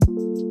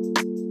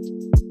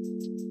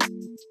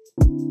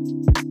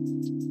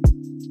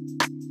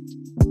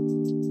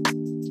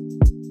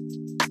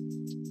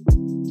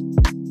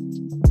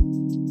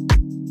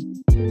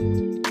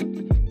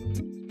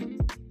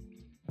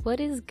What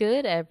is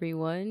good,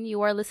 everyone?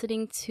 You are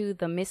listening to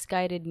the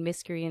Misguided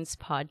Miscreants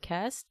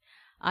podcast.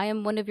 I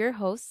am one of your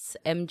hosts,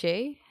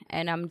 MJ,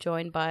 and I'm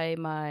joined by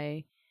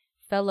my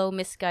fellow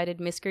misguided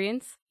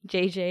miscreants,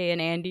 JJ and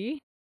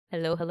Andy.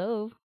 Hello,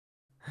 hello.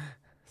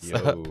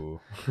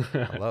 Yo.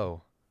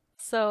 Hello.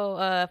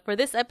 So, for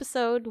this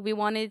episode, we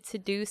wanted to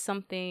do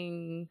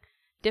something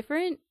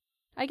different,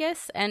 I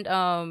guess,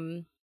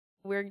 and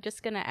we're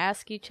just gonna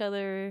ask each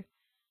other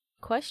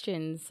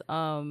questions.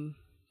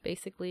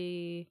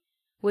 Basically,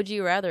 would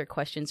you rather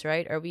questions,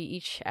 right? Are we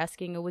each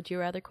asking a would you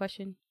rather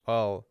question?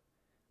 Well,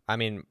 I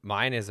mean,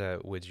 mine is a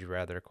would you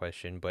rather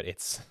question, but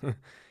it's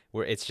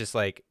it's just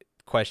like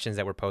questions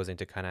that we're posing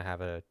to kind of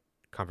have a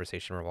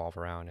conversation revolve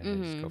around and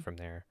then just go from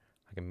there,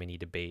 like a mini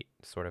debate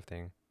sort of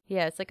thing.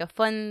 Yeah, it's like a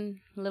fun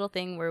little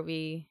thing where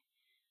we,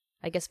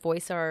 I guess,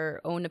 voice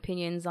our own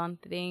opinions on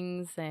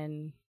things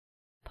and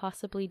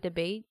possibly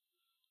debate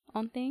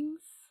on things,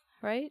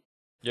 right?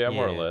 Yeah,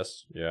 more or Yeah.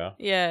 less. Yeah.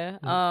 Yeah.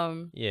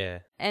 Yeah.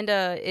 And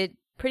it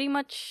pretty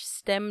much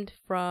stemmed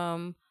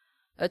from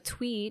a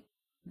tweet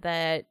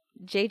that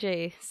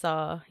JJ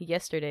saw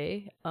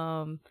yesterday.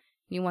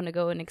 You want to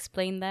go and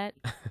explain that?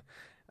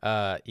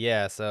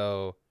 Yeah,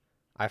 so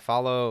I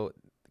follow,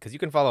 because you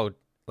can follow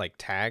like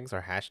tags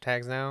or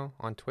hashtags now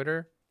on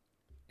Twitter,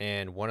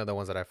 and one of the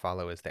ones that I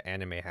follow is the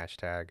anime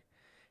hashtag,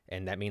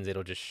 and that means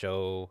it'll just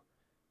show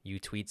you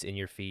tweets in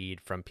your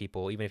feed from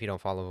people, even if you don't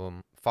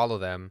follow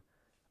them,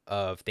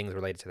 of things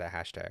related to that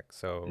hashtag.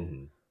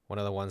 So one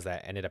of the ones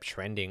that ended up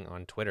trending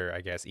on Twitter, I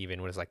guess, even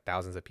when it's like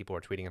thousands of people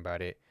were tweeting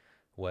about it,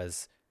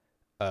 was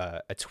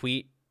a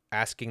tweet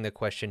asking the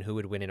question who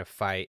would win in a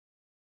fight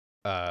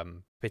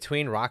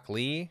between Rock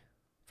Lee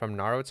from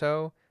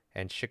Naruto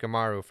and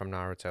Shikamaru from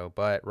Naruto.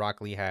 But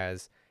Rock Lee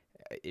has,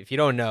 if you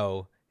don't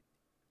know,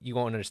 you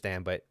won't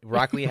understand, but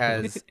Rock Lee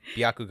has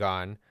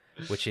Byakugan,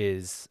 which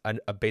is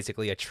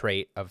basically a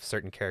trait of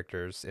certain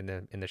characters in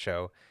the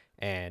show,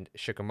 and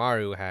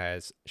Shikamaru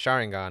has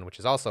Sharingan, which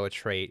is also a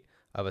trait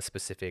of a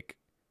specific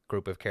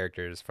group of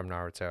characters from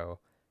Naruto.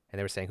 And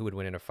they were saying who would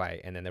win in a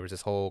fight, and then there was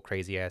this whole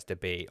crazy ass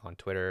debate on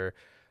Twitter.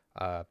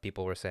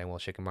 People were saying, well,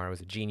 Shikamaru is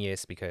a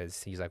genius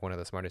because he's like one of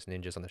the smartest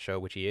ninjas on the show,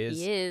 which he is.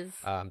 He is.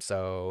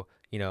 So,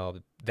 you know,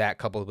 that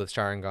coupled with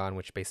Sharingan,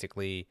 which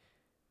basically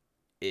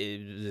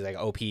is like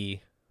OP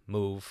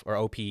move or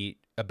OP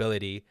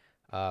ability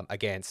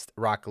against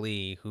Rock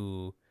Lee,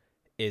 who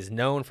is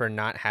known for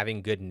not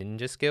having good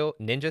ninja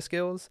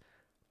skills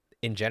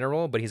in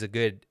general, but he's a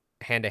good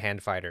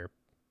hand-to-hand fighter.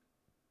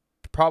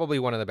 Probably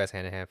one of the best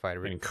hand-to-hand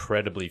fighters.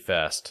 Incredibly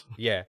fast.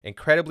 Yeah,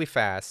 incredibly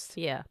fast.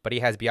 Yeah. But he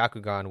has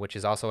Byakugan, which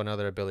is also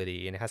another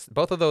ability, and it has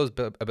both of those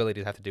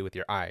abilities have to do with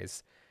your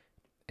eyes,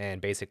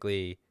 and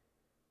basically,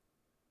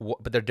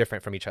 but they're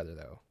different from each other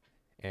though.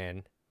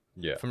 And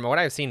Yeah. from what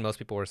I've seen, most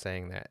people were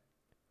saying that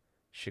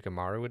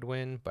Shikamaru would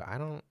win, but I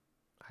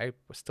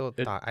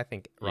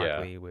think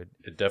Rock Lee would.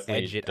 It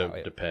definitely edge it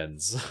out.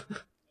 depends.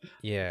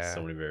 Yeah.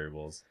 So many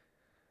variables.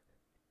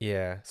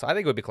 Yeah. So I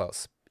think it would be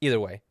close either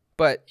way.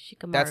 But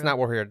Shikamaru. that's not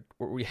what we're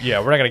Yeah,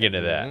 we're not going to get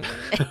into that.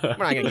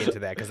 we're not going to get into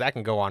that because that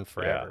can go on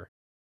forever.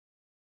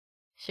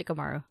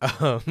 Shikamaru.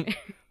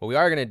 What we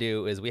are going to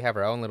do is we have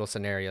our own little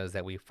scenarios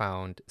that we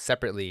found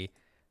separately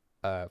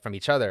from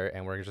each other,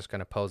 and we're just going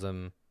to pose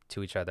them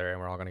to each other,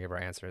 and we're all going to give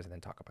our answers and then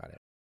talk about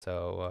it.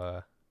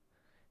 So,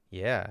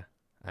 yeah.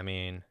 I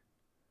mean,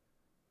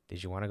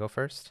 did you want to go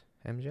first,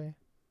 MJ?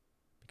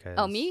 Because...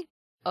 Oh, me?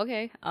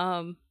 Okay.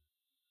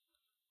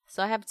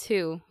 So I have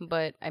two,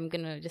 but I'm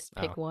gonna just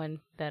pick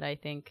one that I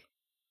think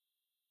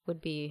would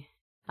be,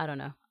 I don't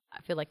know. I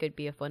feel like it'd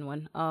be a fun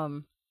one.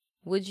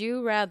 Would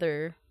you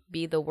rather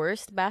be the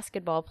worst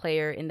basketball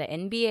player in the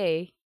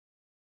NBA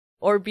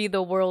or be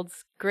the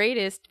world's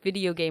greatest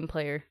video game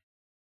player?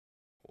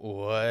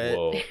 What?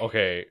 Whoa.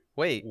 Okay.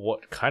 Wait.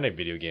 What kind of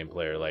video game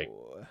player? Like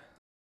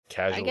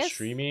casual guess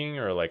streaming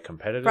or like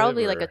competitive?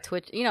 Probably or... like a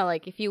Twitch,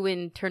 like if you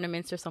win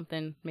tournaments or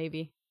something,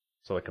 maybe.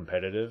 So like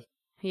competitive?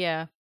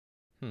 Yeah.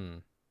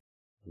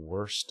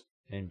 Worst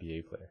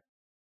NBA player.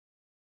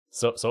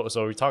 So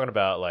we're talking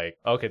about like,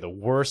 okay, the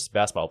worst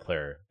basketball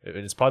player.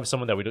 It's probably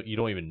someone that you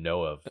don't even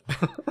know of.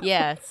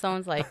 Yeah,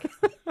 sounds like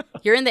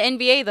you're in the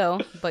NBA though,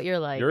 but you're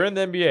like You're in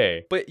the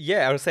NBA. But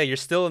yeah, I would say you're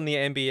still in the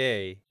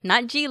NBA.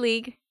 not G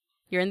League.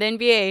 You're in the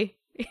NBA.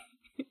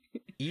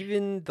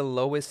 Even the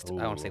lowest, Ooh.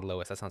 I don't want to say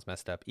lowest, that sounds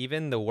messed up.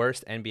 Even the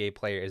worst NBA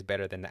player is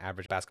better than the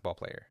average basketball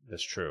player.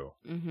 That's true.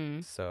 Mm-hmm.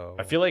 So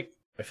I feel like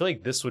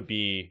this would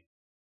be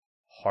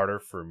harder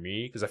for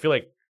me because I feel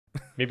like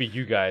maybe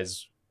you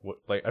guys would,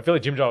 like, I feel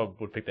like Jim John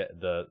would pick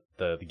the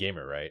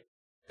gamer, right?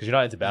 Because you're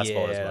not into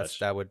basketball as much.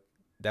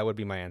 That would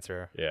be my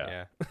answer.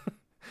 Yeah.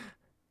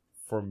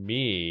 For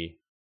me,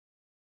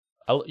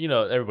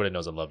 everybody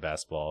knows I love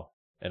basketball,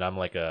 and I'm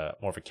like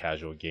more of a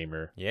casual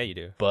gamer. Yeah, you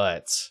do.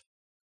 But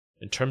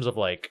in terms of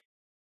like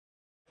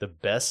the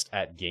best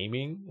at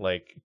gaming,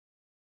 like,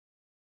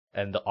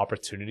 and the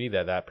opportunity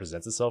that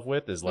presents itself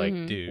with is like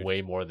Mhm. Dude.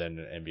 way more than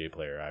an NBA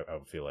player. I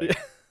would feel like.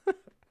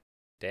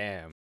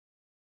 Damn.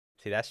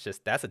 See, that's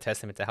a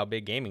testament to how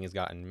big gaming has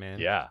gotten, man.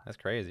 Yeah, That's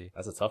crazy.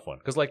 that's a tough one.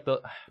 Because like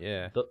the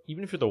Yeah.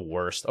 even if you're the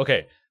worst,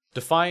 okay,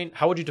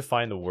 how would you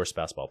define the worst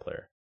basketball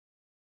player?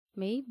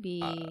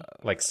 Maybe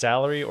Like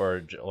salary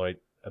or like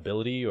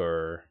ability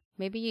or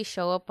maybe you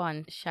show up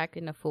on Shaq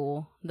a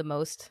Fool the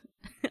most.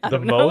 I the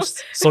don't know.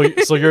 most? So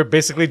you're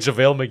basically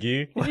JaVale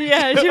McGee.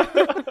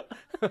 Yeah,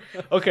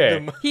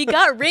 Okay, he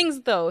got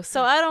rings though,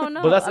 so I don't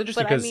know. but that's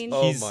interesting I because mean,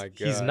 Oh he's my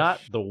he's gosh.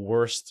 not the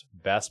worst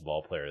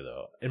basketball player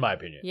though, in my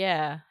opinion.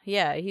 yeah,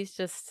 he's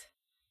just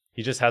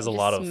He just has a he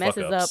lot just of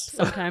messes fuck up ups.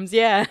 sometimes.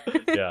 Yeah.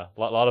 Yeah, a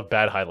lot of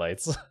bad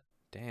highlights.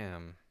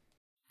 Damn.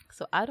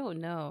 So I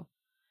don't know,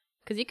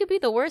 because you could be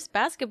the worst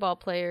basketball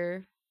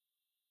player,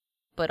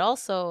 but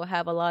also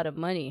have a lot of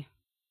money.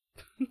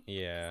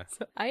 Yeah.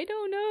 So I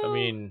don't know. I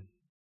mean,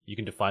 you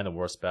can define the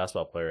worst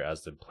basketball player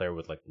as the player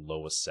with like the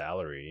lowest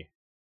salary,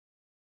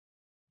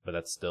 but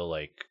that's still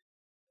like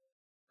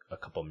a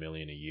couple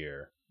million a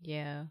year.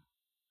 yeah.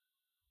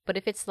 But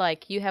if it's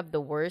like you have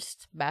the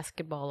worst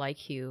basketball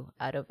IQ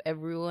out of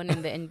everyone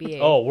in the NBA.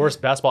 Oh,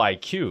 worst basketball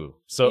IQ.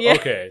 So Yeah.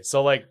 okay,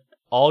 so like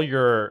all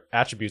your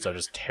attributes are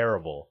just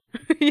terrible.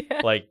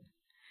 Yeah. Like,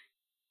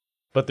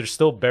 but they're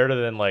still better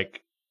than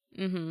like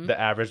Mm-hmm. the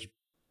average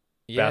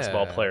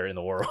basketball player in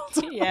the world.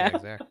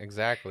 Yeah.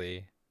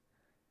 Exactly.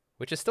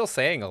 Which is still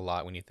saying a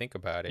lot when you think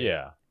about it.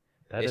 Yeah,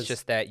 It's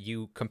just that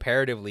you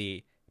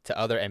comparatively to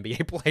other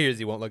NBA players,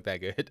 you won't look that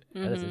good.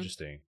 that is Mhm.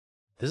 interesting.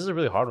 This is a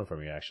really hard one for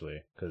me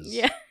actually, because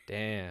Yeah.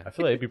 Damn. I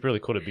feel like it'd be really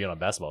cool to be on a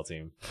basketball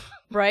team.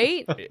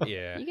 Right?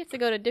 Yeah. You get to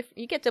go to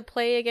you get to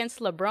play against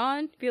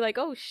LeBron. Be like,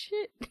 oh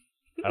shit.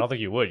 I don't think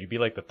you would. You'd be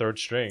like the third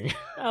string.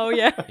 Oh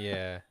yeah.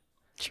 Yeah.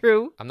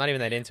 True. I'm not even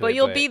that into it. But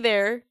you'll be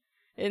there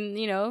in,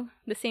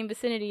 the same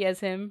vicinity as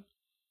him.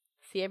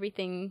 See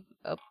everything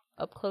up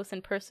close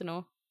and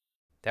personal.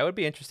 That would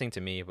be interesting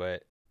to me,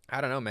 but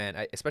I don't know, man.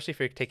 Especially if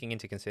you're taking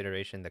into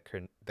consideration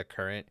the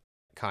current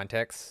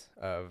context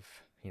of,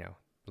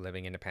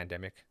 living in a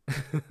pandemic.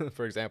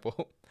 For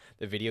example,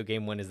 the video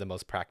game one is the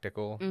most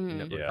practical,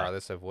 Mhm. Yeah.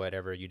 regardless of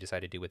whatever you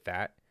decide to do with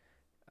that.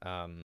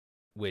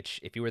 Which,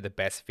 if you were the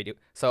best video,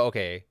 so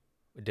okay,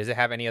 does it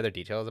have any other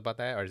details about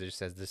that, or is it just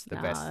says this the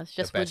Nah, best? it's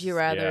just the would you best-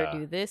 rather Yeah.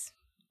 do this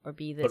or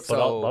be But, this? but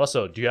So-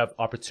 also, do you have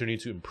opportunity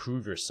to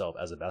improve yourself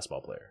as a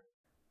basketball player?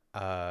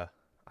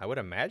 I would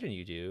imagine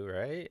you do,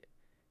 right? It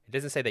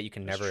doesn't say that you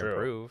can That's never true.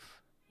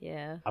 improve.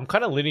 Yeah. I'm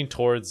kind of leaning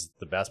towards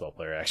the basketball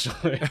player,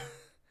 actually.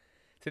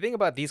 The thing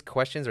about these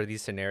questions or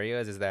these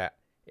scenarios is that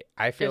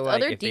I feel There's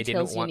like other if they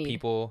details didn't you want need.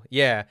 people,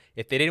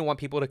 if they didn't want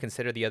people to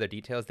consider the other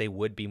details, they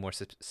would be more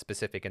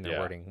specific in their Yeah.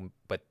 wording,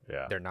 but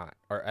Yeah. they're not,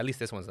 or at least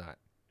this one's not.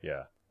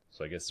 Yeah.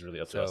 So I guess it's really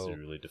up to us to So-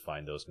 really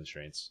define those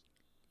constraints.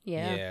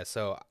 Yeah.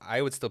 So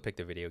I would still pick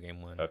the video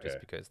game one, Okay. just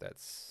because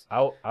that's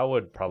I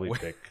would probably Where-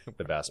 pick the where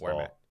I'm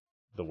basketball, at.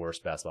 the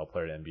worst basketball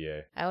player in the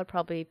NBA. I would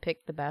probably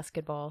pick the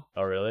basketball.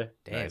 Oh, really?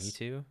 damn. Nice. Me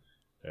too.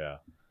 Yeah.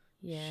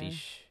 Yeah.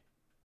 Sheesh.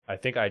 I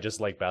think I just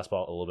like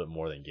basketball a little bit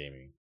more than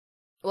gaming.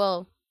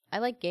 Well, I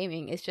like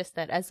gaming. It's just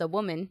that as a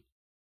woman,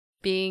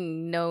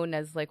 being known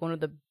as like one of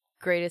the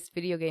greatest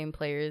video game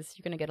players,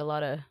 you're gonna get a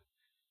lot of.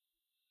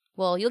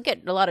 Well, you'll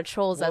get a lot of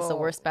trolls as the Well,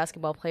 worst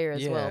basketball player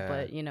as well, yeah.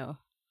 but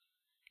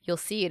you'll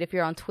see it if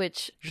you're on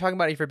Twitch. You're talking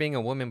about if you're being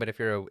a woman, but if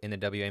you're in the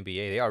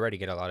WNBA, they already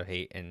get a lot of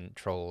hate and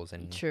trolls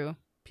and True.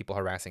 people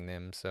harassing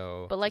them.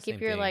 So, But it's like the if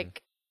same you're thing.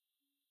 like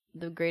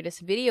the greatest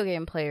video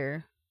game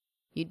player,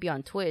 you'd be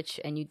on Twitch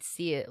and you'd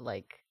see it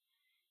like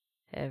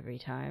every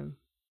time.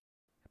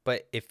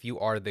 But if you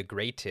are the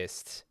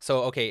greatest,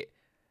 so okay,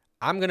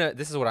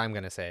 this is what I'm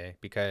gonna say,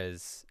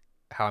 because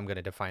how I'm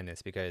gonna define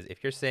this, because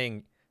if you're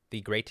saying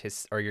the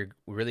greatest, or you're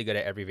really good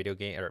at every video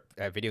game, or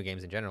at video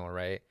games in general,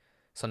 right?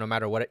 So no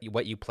matter what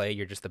you play,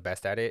 you're just the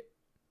best at it,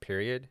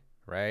 period,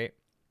 right?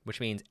 Which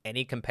means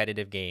any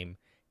competitive game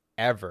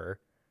ever,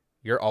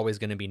 you're always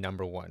gonna be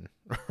number one,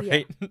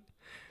 right?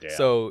 Yeah.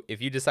 So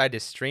if you decide to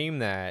stream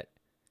that,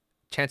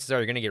 chances are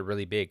you're gonna get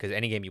really big, because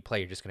any game you play,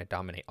 you're just gonna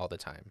dominate all the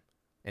time,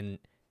 and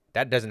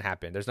that doesn't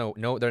happen. There's no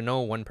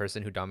one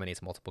person who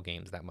dominates multiple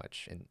games that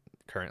much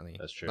currently.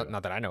 That's true.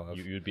 Not that I know of.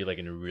 You'd be like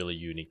in a really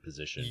unique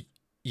position.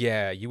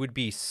 Yeah, you would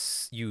be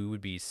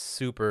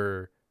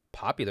super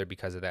popular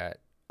because of that.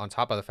 On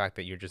top of the fact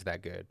that you're just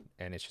that good,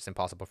 and it's just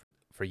impossible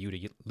for you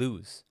to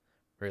lose,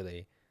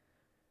 really.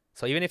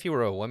 So even if you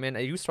were a woman,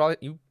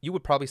 you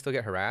would probably still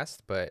get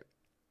harassed, but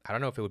I don't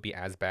know if it would be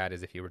as bad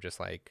as if you were just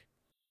like.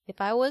 If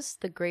I was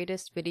the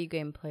greatest video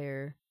game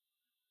player,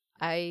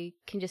 I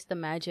can just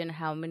imagine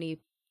how many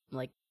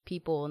like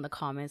people in the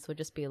comments would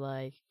just be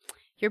like,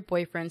 your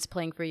boyfriend's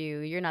playing for you,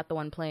 you're not the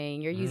one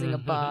playing, you're using a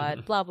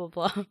bot, blah blah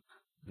blah.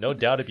 No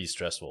doubt it'd be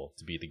stressful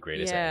to be the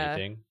greatest Yeah. at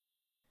anything.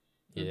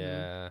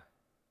 Yeah.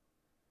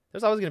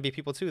 There's always gonna be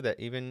people too that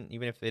even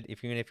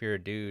if you're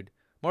a dude,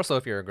 more so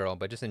if you're a girl,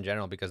 but just in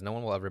general, because no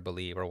one will ever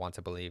believe or want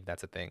to believe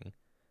that's a thing,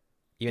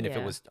 even if it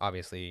Yeah. was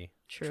obviously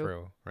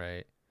true,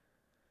 right?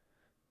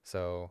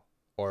 So,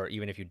 or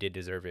even if you did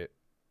deserve it.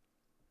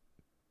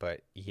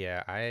 But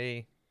yeah,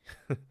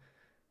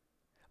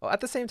 well,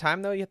 at the same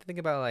time though, you have to think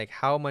about like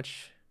how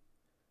much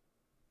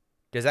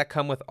does that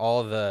come with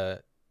all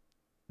the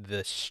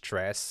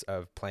stress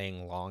of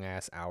playing long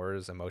ass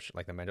hours,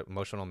 like the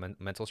emotional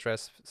mental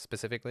stress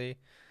specifically,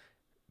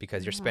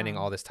 because you're spending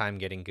all No. this time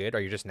getting good, or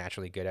you're just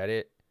naturally good at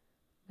it?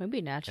 Maybe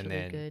And naturally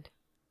then good.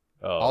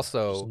 Oh,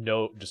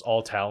 also, just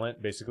all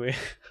talent basically.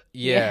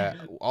 yeah,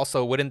 Yeah.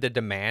 also wouldn't the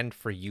demand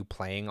for you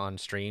playing on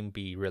stream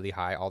be really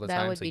high all the That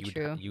time? would So be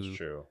true. It's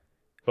true.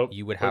 But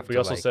you would have we to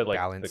also like said like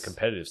the balance.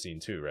 competitive scene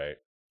too, right?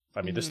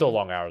 I mean, there's still Mhm.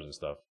 long hours and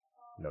stuff,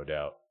 no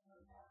doubt.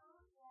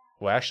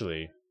 Well,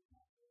 actually,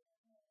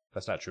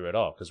 that's not true at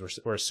all because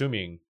we're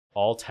assuming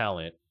all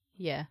talent,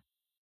 Yeah.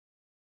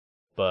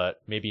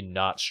 but maybe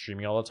not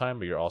streaming all the time,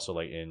 but you're also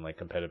like in like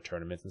competitive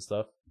tournaments and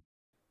stuff.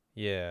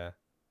 Yeah,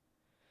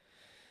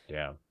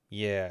 Damn,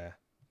 yeah.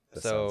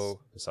 that So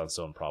sounds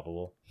so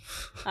improbable.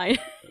 I.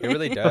 it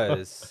really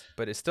does,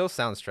 but it still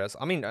sounds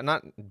stressful. I mean,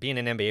 not being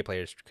an NBA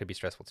player could be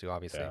stressful too,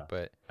 obviously, Yeah.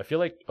 but I feel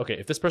like okay,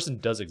 if this person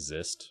does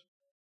exist,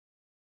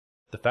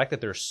 the fact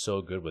that they're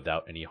so good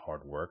without any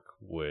hard work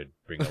would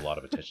bring a lot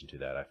of attention to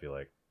that. I feel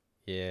like.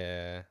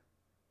 yeah.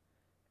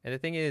 And the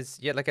thing is,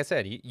 yeah, like I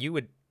said, you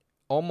would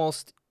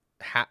almost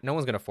no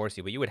one's gonna force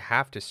you, but you would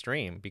have to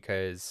stream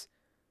because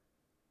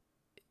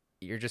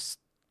you're just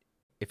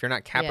if you're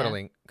not Yeah.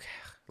 capitaling,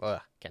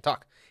 can't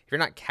talk. If you're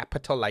not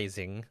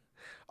capitalizing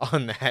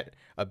on that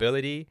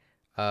ability,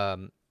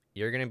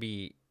 you're gonna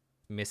be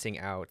missing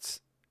out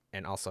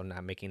and also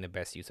not making the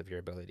best use of your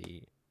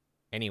ability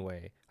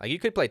anyway. Like you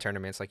could play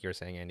tournaments, like you were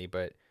saying, Andy,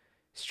 but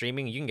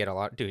streaming you can get a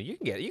lot. Dude, you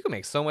can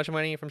make so much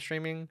money from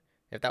streaming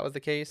if that was the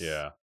case.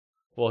 Yeah.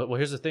 Well,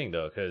 here's the thing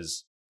though,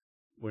 because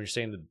when you're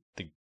saying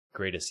the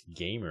greatest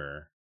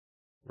gamer,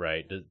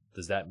 right?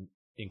 Does that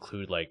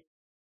include like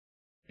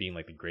being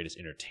like the greatest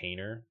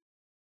entertainer,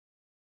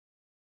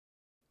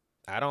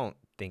 I don't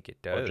think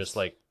it does. or just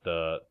like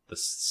the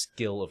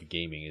skill of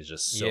gaming is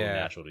just so Yeah.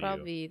 natural to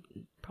you?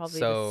 Probably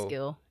So- the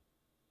skill.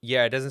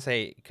 Yeah, it doesn't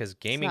say because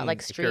gaming. like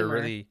if you're streamer.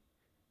 really,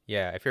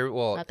 yeah, if you're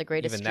well, Not the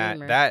greatest even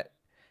streamer. that,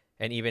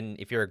 and even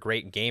if you're a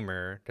great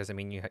gamer, doesn't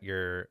mean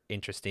you're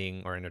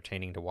interesting or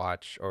entertaining to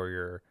watch,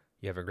 or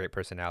you have a great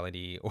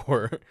personality,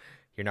 or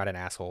you're not an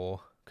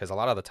asshole. Because a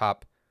lot of the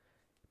top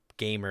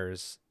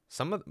gamers,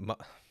 I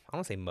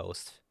don't say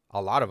most,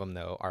 a lot of them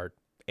though are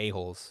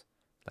a-holes,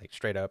 like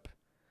straight up,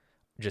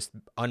 just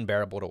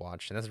unbearable to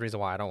watch. And that's the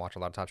reason why I don't watch a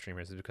lot of top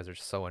streamers is because they're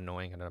just so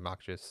annoying and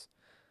obnoxious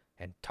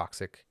and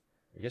toxic.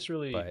 I guess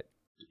really, But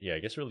yeah, I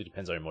guess it really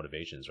depends on your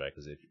motivations, right?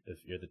 Because if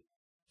you're the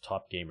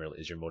top gamer,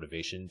 is your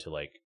motivation to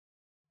like,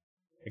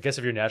 I guess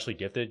if you're naturally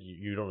gifted,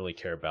 you don't really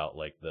care about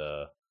like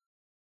the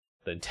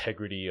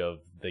integrity of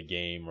the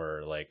game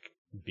or like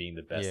being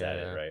the best at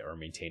it, Yeah. right? Or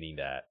maintaining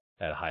that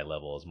at a high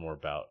level. Is more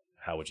about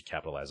how would you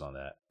capitalize on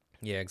that.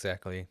 yeah,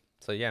 exactly.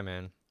 So yeah,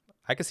 man,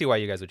 I can see why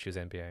you guys would choose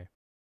NBA.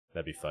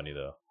 That'd be funny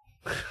though.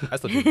 I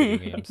still do video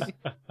games.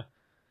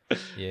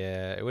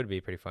 Yeah, it would be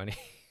pretty funny.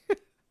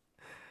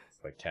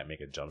 Like can't make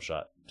a jump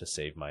shot to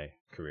save my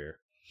career.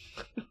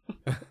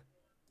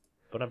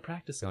 But I'm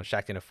practicing. Going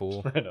Shaqtin' a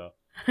fool. I know.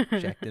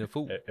 Shaqtin' a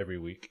fool. Every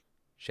week.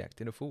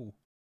 Shaqtin' a fool.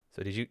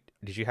 So did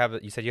you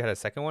have you said you had a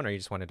second one, or you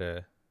just wanted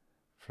to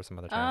for some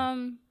other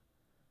time?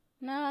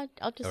 No,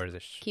 I'll just Or is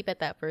it keep at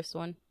that first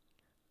one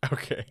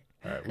okay?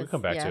 All right, we'll 'Cause,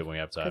 come back yeah, to it when we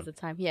have time. because of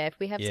time. Yeah, if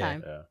we have Yeah.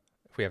 time. Yeah.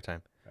 If we have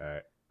time. All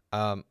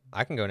right.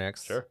 I can go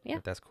next. Sure. Yeah.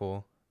 If that's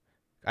cool.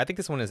 I think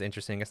this one is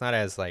interesting. It's not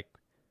as like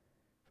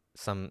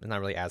not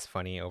really as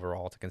funny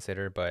overall to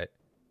consider, but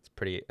it's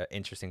pretty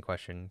interesting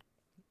question.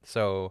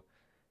 So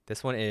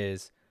this one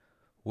is: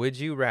 would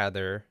you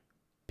rather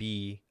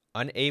be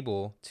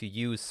unable to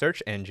use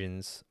search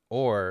engines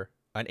or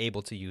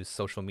unable to use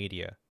social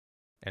media,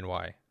 and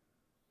why?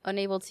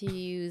 Unable to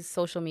use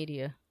social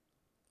media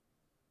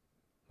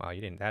Wow, that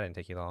didn't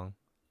take you long.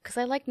 because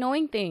I like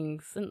knowing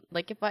things, and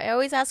like if I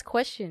always ask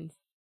questions.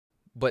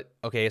 But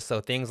okay, so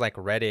things like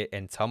Reddit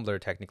and Tumblr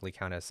technically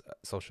count as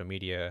social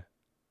media,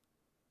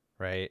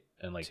 right?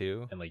 And like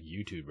Too.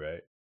 YouTube,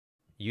 right?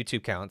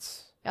 YouTube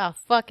counts. Oh,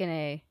 fucking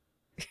A.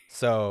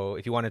 So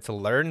if you wanted to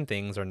learn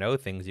things or know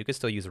things, you could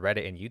still use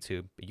Reddit and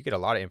YouTube. But you get a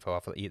lot of info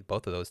off of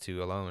both of those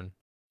two alone.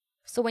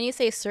 So when you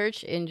say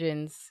search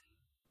engines,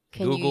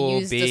 can Google, you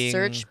use the Bing.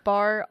 search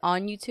bar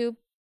on YouTube?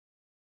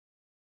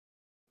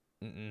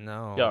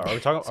 No. Yeah, are we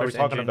talking Search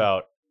talking engine-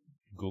 about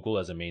Google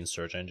as a main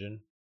search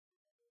engine?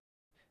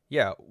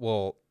 Yeah,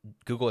 well,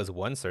 Google is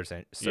one search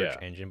Yeah.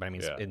 engine, but I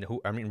mean,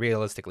 Yeah.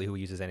 realistically, who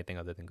uses anything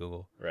other than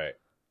Google? Right.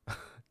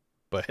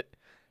 But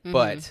Mhm.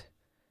 but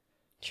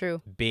True.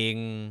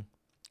 Bing,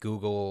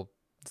 Google,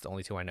 it's the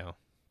only two I know.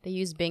 They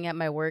use Bing at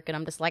my work, and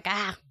I'm just like,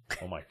 ah.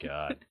 Oh my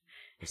god.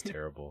 It's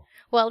terrible.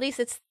 Well, at least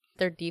it's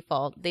their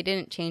default. They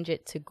didn't change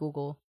it to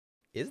Google.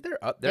 Is there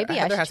Maybe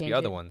there I should has to be change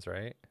other it. ones,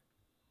 right?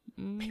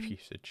 Maybe Mm, you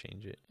should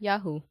change it.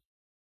 Yahoo.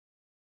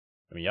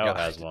 I mean, Yahoo Yeah,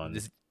 has one.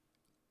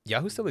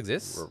 Yahoo still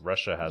exists.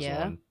 Russia has Yeah.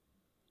 one.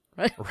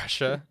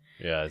 Russia?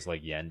 Yeah, it's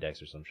like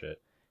Yandex or some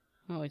shit.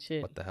 Oh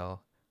shit. What the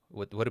hell?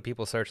 What do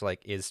people search?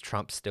 Like, is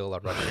Trump still a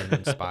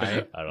Russian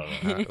spy? I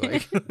don't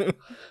know.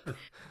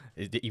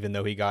 Like, even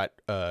though he got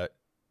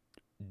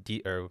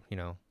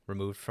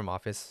removed from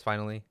office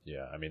finally.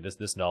 Yeah, I mean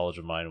this knowledge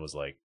of mine was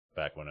like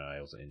back when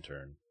I was an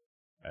intern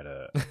at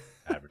a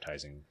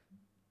advertising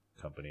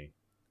company.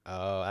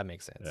 Oh, that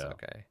makes sense. Yeah.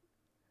 Okay.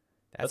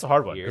 That's a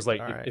hard one weird, because but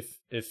like all right.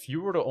 if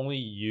you were to only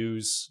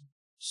use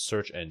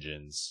search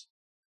engines,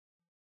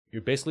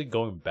 you're basically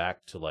going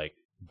back to like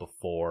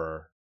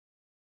before,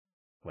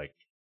 like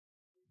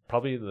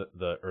probably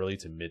the early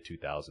to mid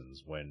 2000s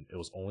when it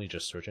was only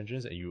just search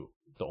engines and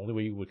the only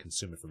way you would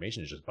consume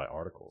information is just by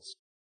articles.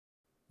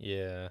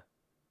 Yeah,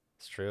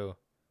 it's true.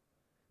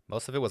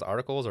 Most of it was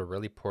articles or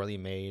really poorly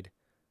made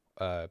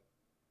uh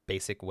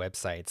basic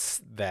websites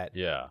that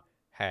Yeah.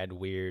 had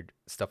weird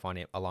stuff on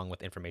it along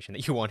with information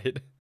that you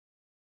wanted.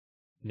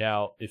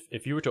 Now,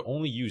 if you were to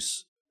only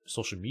use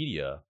social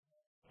media,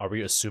 are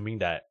we assuming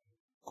that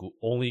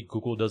only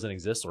Google doesn't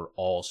exist or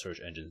all search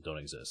engines don't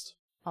exist?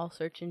 All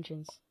search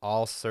engines.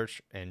 All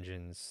search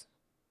engines,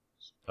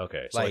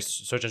 Okay, so like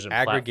search engine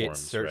aggregate platforms,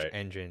 search right?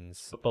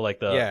 engines. But like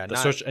Yeah, the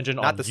not search engine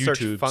not on the search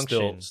YouTube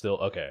function. still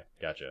okay,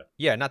 gotcha.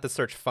 Yeah, not the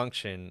search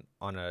function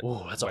on a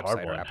Ooh, that's a hard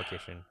website or one.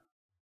 application.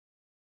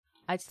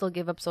 I'd still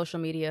give up social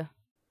media.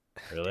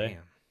 Really?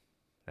 Damn,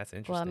 that's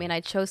interesting. Well, I mean, I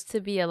chose to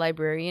be a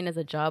librarian as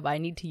a job. I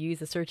need to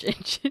use a search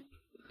engine.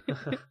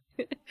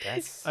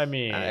 that's. I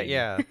mean,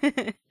 yeah.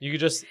 You could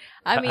just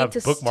I mean, have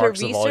to bookmarks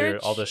to of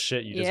research, all the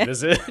shit you yeah.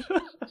 just visit.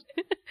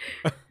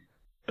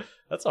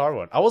 That's a hard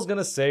one. I was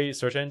gonna say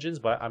search engines,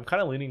 but I'm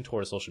kind of leaning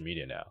towards social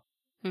media now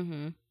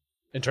Mm-hmm.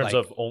 in terms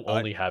Like, of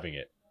only having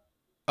it.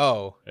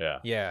 Oh.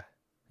 Yeah.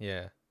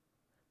 Yeah.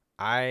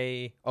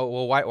 Oh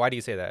well. Why do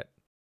you say that?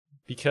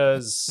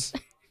 Because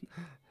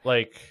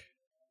like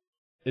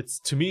it's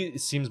to me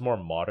it seems more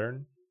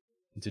modern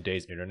in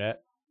today's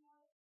internet.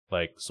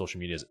 Like social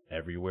media is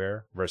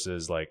everywhere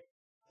versus like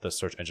the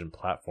search engine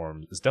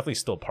platform is definitely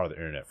still part of the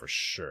internet for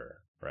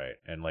sure, right?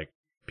 And like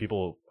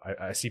people,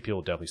 I see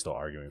people definitely still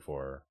arguing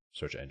for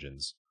search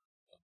engines.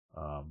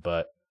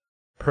 But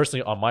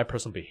personally, on my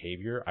personal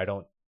behavior, I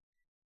don't.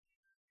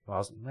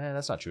 Well,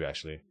 that's not true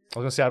actually. I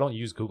was gonna say I don't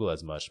use Google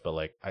as much, but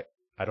like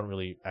I don't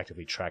really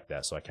actively track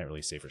that, so I can't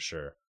really say for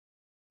sure.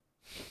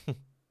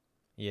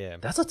 Yeah.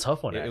 That's a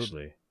tough one, It would-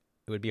 actually.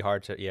 It would be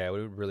hard to. Yeah, it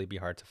would really be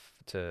hard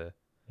to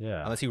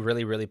Yeah. unless you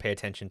really really pay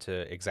attention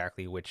to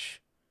exactly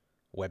which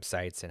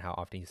websites and how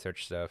often you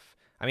search stuff.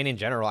 I mean, in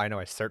general, I know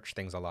I search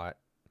things a lot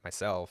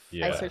myself.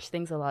 Yeah. I search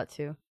things a lot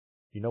too.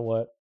 You know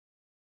what?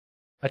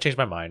 I changed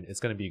my mind. It's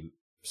gonna be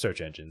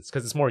search engines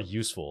because it's more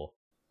useful.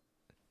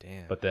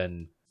 Damn. But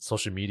then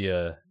social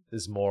media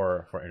is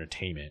more for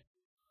entertainment,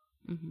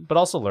 Mm-hmm. but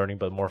also learning,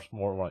 but more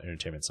on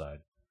entertainment side.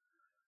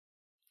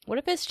 What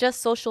if it's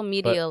just social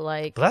media,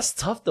 like But that's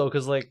tough though,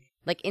 because like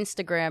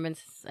Instagram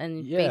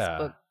and Yeah.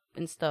 Facebook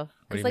and stuff?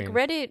 What do Because you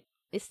like mean? Reddit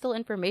is still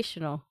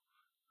informational.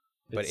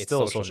 But it's still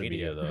social social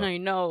media, media. though. I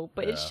know,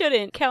 but it Yeah.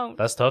 shouldn't count.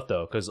 That's tough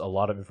though, because a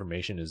lot of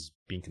information is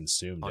being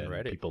consumed On and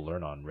Reddit. people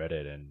learn on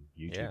Reddit and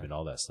YouTube Yeah. and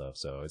all that stuff.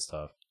 So it's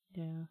tough.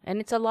 Yeah, and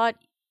it's a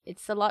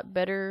lot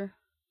better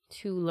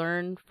to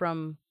learn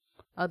from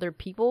other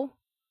people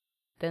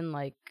than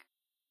like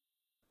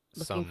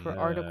looking for Some-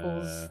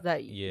 articles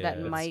that yeah, that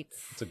it's- might.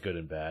 It's a good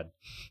and bad.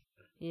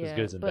 Yeah, There's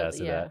goods and but bads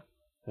to yeah. that.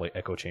 Like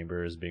echo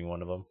chambers being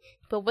one of them.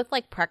 But with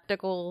like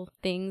practical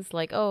things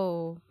like,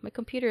 oh, my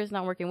computer is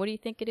not working. What do you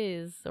think it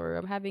is? Or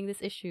I'm having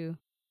this issue.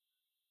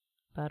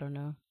 I don't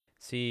know.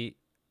 See,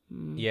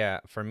 Mm. yeah,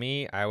 for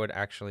me,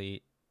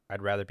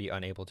 I'd rather be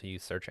unable to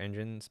use search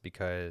engines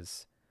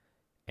because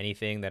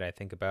anything that I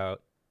think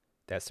about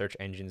that search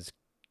engines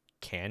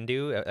can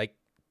do, like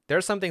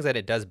there's some things that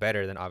it does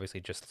better than obviously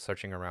just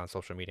searching around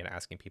social media and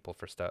asking people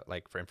for stuff,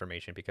 like for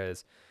information,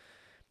 because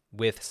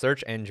with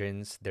search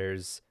engines,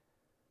 there's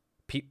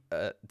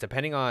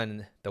depending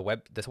on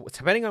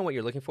depending on what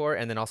you're looking for,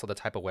 and then also the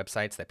type of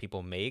websites that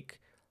people make,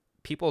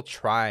 people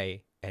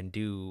try and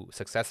do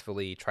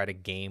successfully try to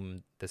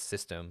game the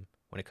system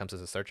when it comes to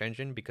the search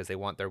engine because they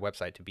want their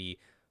website to be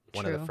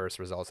one of the True. first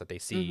results that they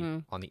see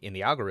Mhm. in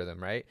the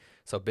algorithm, right?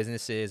 So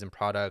businesses and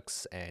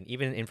products and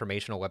even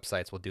informational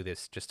websites will do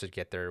this just to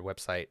get their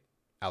website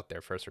out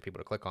there first for people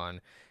to click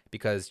on,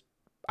 because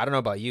I don't know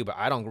about you, but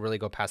I don't really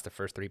go past the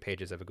first 3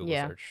 pages of a Google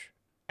Yeah. search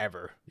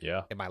ever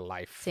Yeah. in my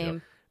life.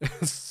 Same.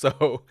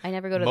 So I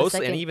never go to the mostly,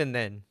 second. and even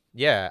then,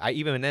 yeah,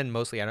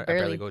 mostly I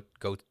barely Barely.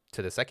 go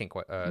to the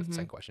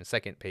Mhm.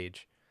 second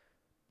page.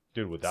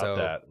 Dude, without So-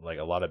 that, like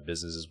a lot of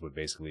businesses would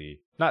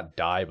basically not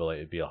die, but like,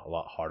 it'd be a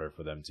lot harder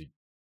for them to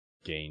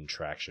gain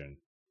traction.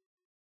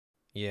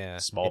 Yeah,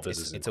 Small it's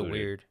business it's a included.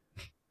 weird,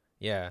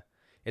 yeah,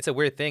 it's a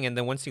weird thing. And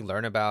then once you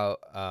learn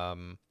about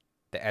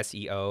the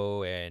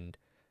SEO and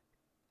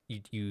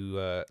you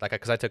like,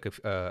 because I took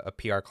a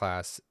PR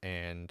class,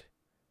 and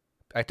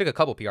I took a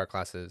couple PR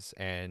classes,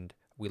 and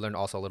we learned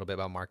also a little bit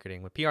about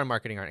marketing. With PR and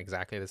marketing aren't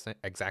exactly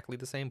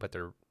the same, but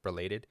they're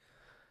related.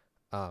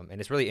 And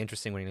it's really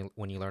interesting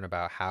when you learn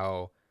about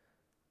how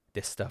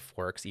this stuff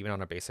works, even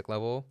on a basic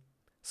level.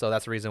 So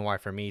that's the reason why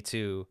for me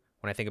too,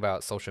 when I think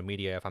about social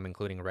media, if I'm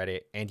including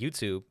Reddit and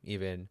YouTube,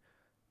 even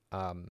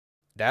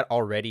that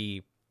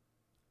already,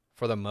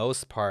 for the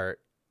most part,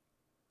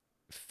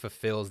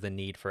 fulfills the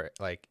need for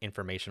like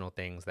informational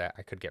things that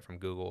I could get from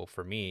Google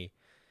for me.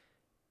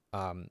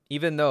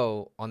 Even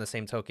though on the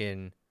same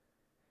token,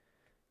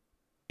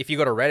 if you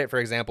go to Reddit, for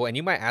example, and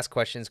you might ask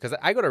questions, because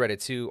I go to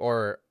Reddit too,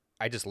 or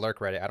I just lurk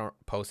Reddit. I don't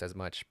post as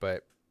much,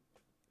 but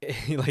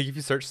like if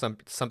you search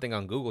something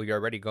on Google, you're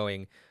already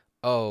going,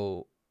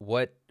 oh,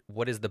 what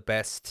is the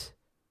best,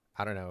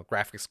 I don't know,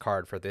 graphics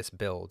card for this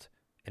build?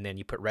 And then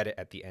you put Reddit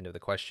at the end of the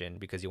question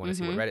because you want to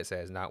see what Reddit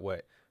says, not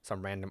what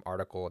some random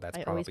article that's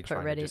probably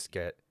trying to just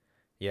get.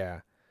 Yeah.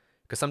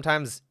 Because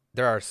sometimes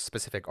there are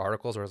specific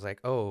articles where it's like,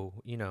 oh,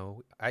 you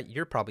know,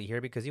 you're probably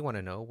here because you want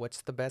to know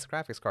what's the best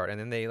graphics card. And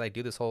then they like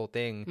do this whole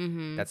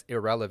thing that's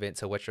irrelevant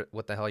to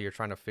what the hell you're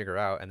trying to figure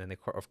out. And then,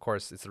 of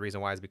course, it's the reason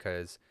why is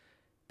because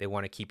they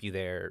want to keep you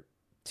there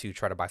to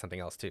try to buy something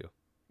else too.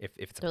 If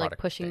it's a product. They're like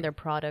pushing their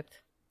product.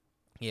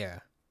 Yeah.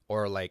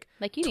 Or like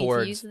you need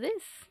to use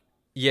this.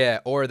 Yeah,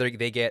 or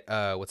they get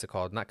what's it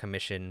called? Not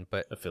commission,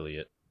 but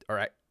affiliate. All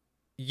right.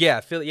 Yeah,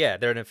 affiliate. Yeah,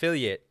 they're an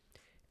affiliate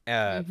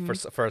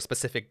for a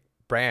specific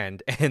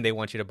brand, and they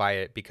want you to buy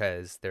it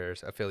because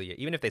there's affiliate.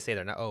 Even if they say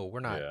they're not. Oh, we're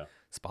not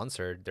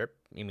sponsored.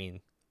 I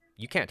mean,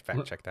 you can't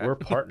fact check that. We're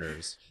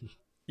partners.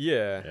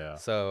 Yeah.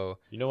 So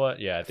you know what?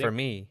 Yeah, for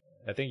me,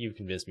 I think you've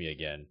convinced me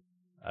again.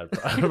 I'd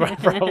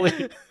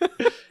probably.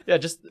 Yeah,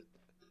 just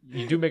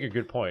you do make a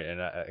good point,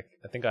 and I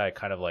think I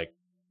kind of like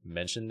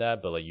mentioned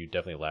that, but like you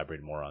definitely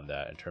elaborate more on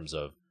that in terms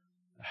of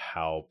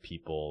how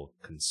people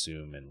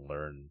consume and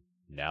learn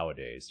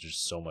nowadays. There's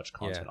so much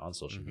content on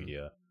social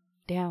media.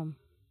 Damn.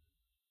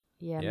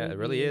 Yeah, it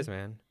really is,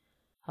 man.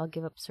 I'll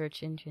give up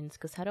search engines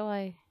because how do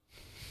I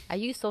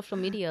use social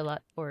media a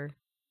lot for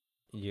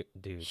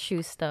dude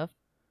shoe stuff.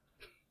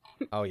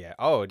 Oh yeah.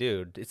 Oh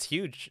dude, it's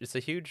huge. It's a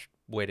huge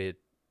way to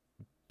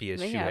be a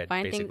shoehead,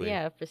 basically.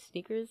 For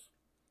sneakers.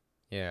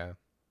 Yeah.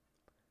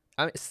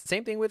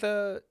 Same thing with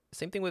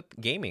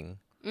gaming,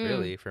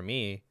 really, for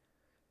me.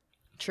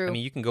 True. I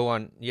mean, you can go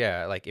on,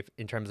 like if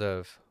in terms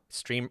of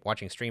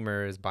watching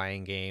streamers,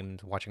 buying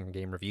games, watching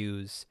game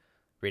reviews,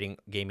 reading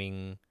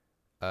gaming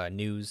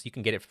news, you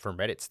can get it from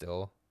Reddit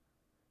still,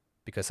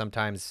 because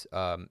sometimes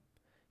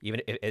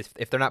even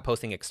if they're not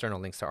posting external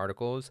links to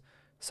articles,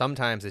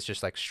 sometimes it's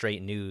just like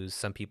straight news.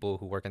 Some people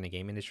who work in the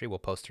game industry will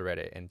post to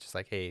Reddit and just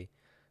like, hey,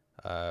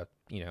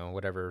 you know,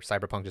 whatever,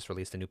 Cyberpunk just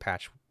released a new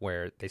patch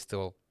where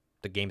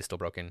the game is still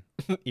broken,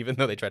 even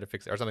though they try to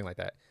fix it, or something like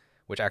that,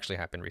 which actually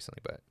happened recently.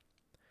 But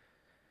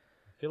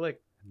I feel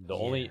like the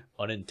only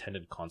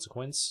unintended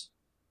consequence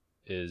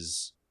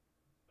is,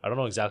 I don't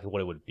know exactly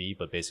what it would be,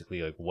 but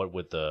basically like what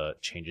would the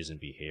changes in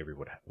behavior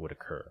would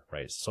occur,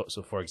 right? So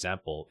for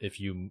example, if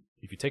you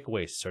take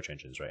away search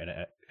engines, right,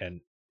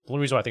 and the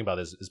only reason why I think about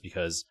this is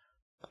because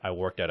I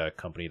worked at a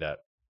company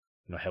that,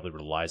 you know, heavily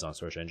relies on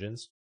search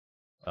engines.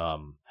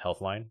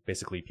 Healthline,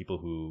 basically people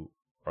who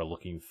are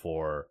looking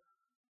for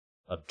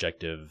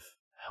objective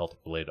health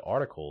related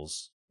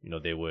articles, you know,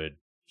 they would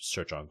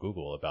search on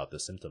Google about the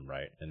symptom,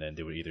 right? And then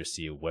they would either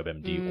see a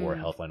WebMD or a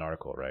Healthline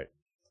article, right?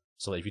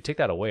 So like, if you take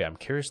that away, I'm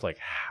curious, like,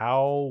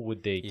 how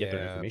would they get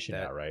their information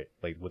out, right?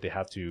 Like, would they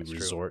have to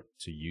resort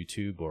to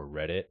YouTube or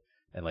Reddit?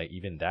 And like,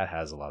 even that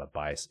has a lot of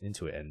bias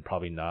into it, and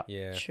probably not.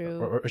 Yeah. True.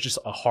 Or it's just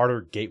a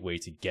harder gateway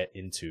to get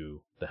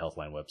into the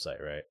Healthline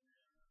website, right?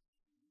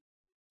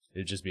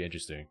 It'd just be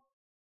interesting.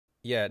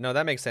 Yeah, no,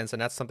 that makes sense,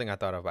 and that's something I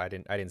thought of. I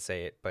didn't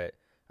say it, but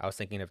I was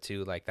thinking of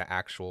too, like the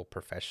actual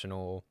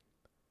professional,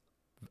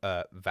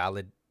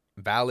 valid,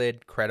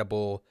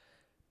 credible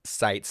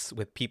sites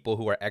with people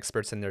who are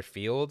experts in their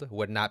field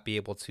would not be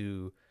able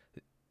to,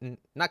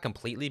 not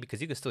completely,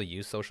 because you can still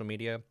use social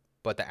media,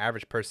 but the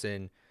average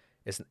person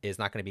is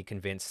not going to be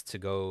convinced to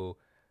go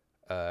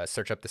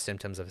search up the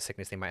symptoms of a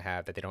sickness they might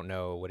have that they don't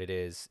know what it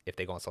is if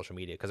they go on social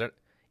media. Because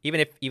even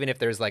if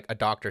there's like a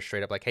doctor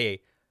straight up like,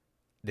 hey,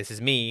 this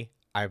is me,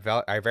 I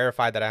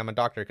verified that I'm a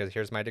doctor because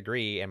here's my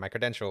degree and my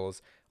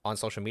credentials, on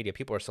social media,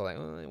 people are still like,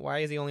 why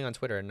is he only on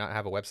Twitter and not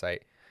have a website?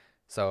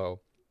 So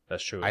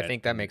that's true. I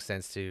think that makes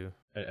sense too.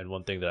 And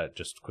one thing that I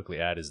just quickly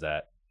add is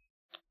that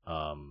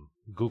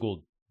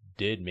Google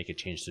did make a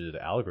change to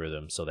the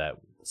algorithm so that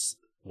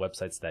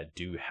websites that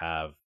do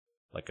have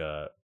like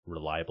a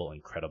reliable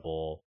and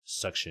credible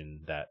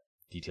section that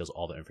details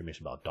all the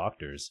information about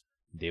doctors,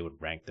 they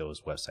would rank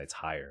those websites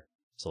higher.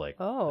 So like,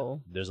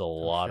 there's a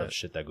lot of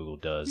shit that Google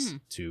does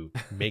to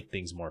make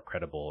things more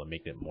credible and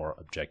make it more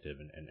objective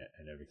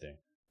and everything.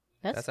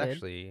 That's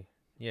actually,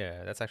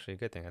 that's actually a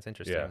good thing. That's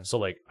interesting. Yeah. So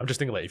like, I'm just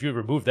thinking like, if you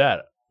remove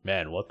that,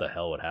 man, what the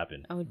hell would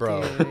happen? Oh,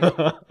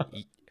 bro.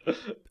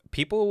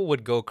 People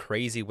would go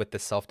crazy with the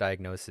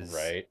self-diagnosis.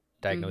 Right.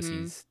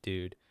 Diagnoses,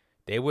 dude.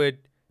 They would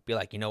be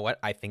like, you know what?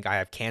 I think I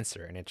have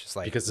cancer, and it's just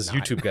like, because this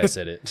YouTube guy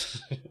said it.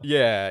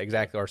 Yeah,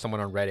 exactly. Or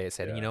someone on Reddit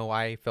said, you know,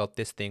 I felt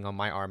this thing on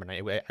my arm, and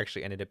it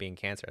actually ended up being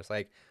cancer. It's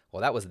like,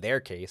 well, that was their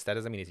case. That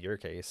doesn't mean it's your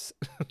case.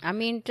 I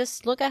mean,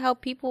 just look at how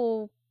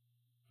people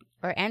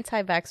are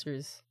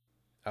anti-vaxxers.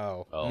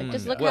 Oh, like,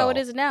 just look how it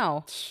is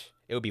now.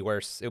 It would be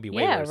worse. It would be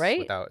way worse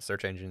without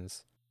search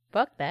engines.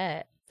 Fuck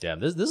that.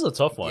 Damn, this is a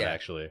tough one,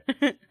 actually.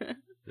 This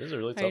is a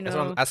really tough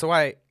one. That's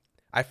why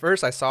At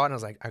first, I saw it and I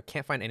was like, I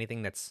can't find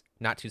anything that's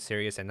not too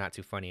serious and not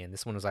too funny. And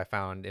this one was I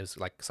found it was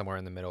like somewhere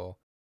in the middle.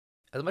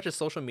 As much as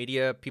social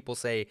media, people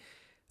say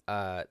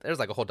there's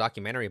like a whole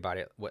documentary about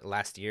it. What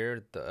last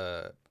year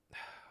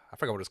I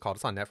forgot what it's called.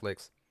 It's on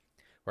Netflix,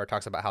 where it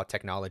talks about how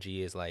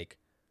technology is like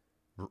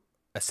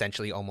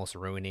essentially almost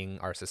ruining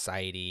our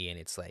society, and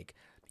it's like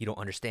you don't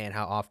understand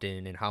how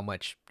often and how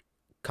much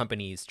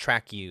companies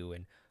track you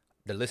and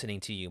they're listening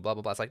to you, blah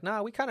blah blah. It's like,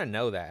 nah, we kind of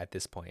know that at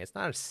this point. It's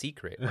not a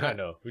secret. I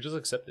know. We just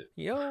accept it.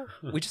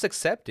 We just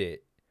accept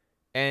it.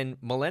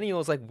 And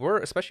millennials, like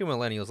especially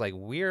millennials, like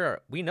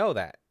we know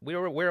that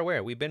we're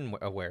aware. We've been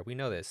aware. We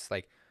know this.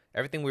 Like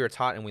everything we were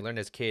taught and we learned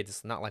as kids.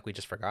 It's not like we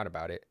just forgot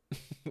about it.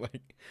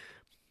 Like,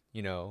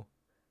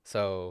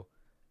 so.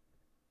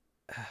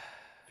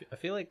 I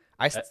feel like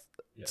I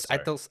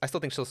still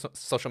think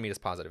social media is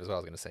positive. Is what I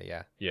was gonna say.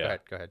 Yeah. Yeah.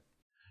 Go ahead.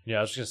 Yeah,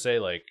 I was just gonna say,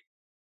 like,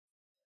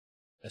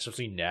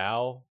 especially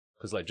now,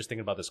 because like just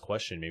thinking about this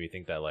question made me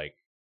think that like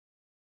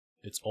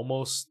there's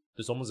almost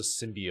a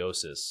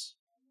symbiosis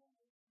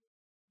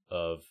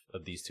of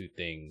these two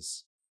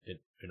things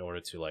in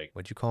order to like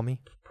What'd you call me?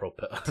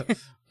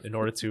 in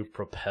order to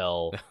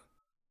propel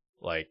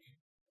like,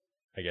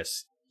 I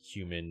guess,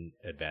 human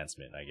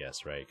advancement, I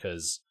guess, right?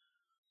 Because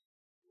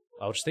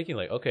I was just thinking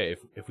like, okay,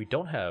 if we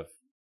don't have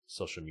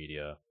social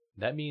media,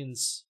 that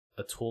means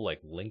a tool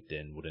like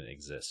LinkedIn wouldn't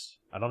exist.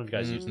 I don't know if you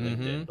guys use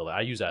LinkedIn, but like,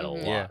 I use that a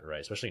lot,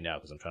 right? Especially now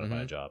because I'm trying to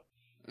find a job.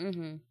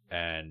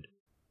 And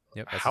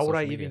how would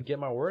I even get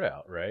my word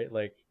out, right?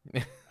 Like,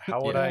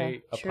 how would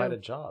I apply to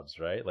jobs,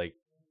 right? Like,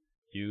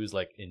 use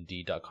like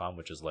Indeed.com,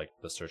 which is like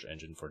the search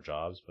engine for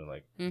jobs, but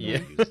like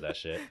nobody uses that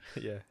shit.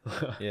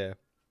 Yeah.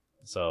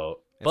 So,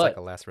 it's like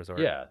a last resort.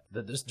 Yeah,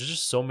 there's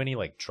just so many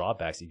like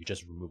drawbacks if you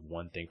just remove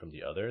one thing from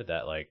the other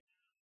that like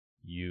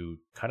you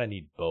kind of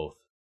need both,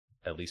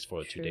 at least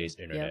for today's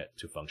internet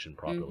to function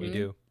properly. We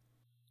do.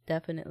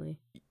 Definitely.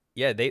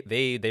 Yeah,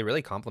 they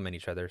really complement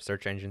each other,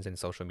 search engines and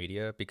social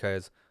media,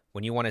 because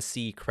when you want to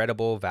see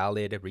credible,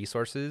 valid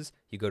resources,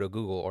 you go to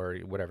Google or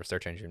whatever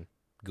search engine,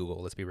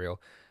 Google, let's be real.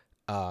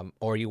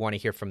 Or you want to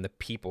hear from the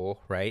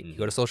people, right? You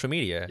go to social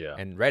media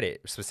and Reddit,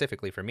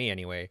 specifically for me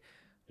anyway.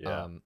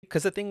 Yeah.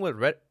 Because the thing with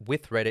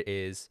Reddit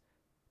is,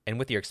 and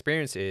with your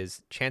experience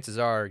is, chances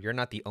are you're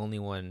not the only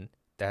one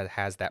that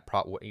has that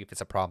problem. If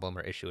it's a problem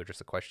or issue or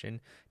just a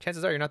question,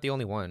 chances are you're not the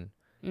only one.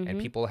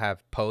 And people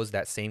have posed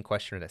that same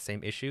question or that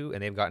same issue,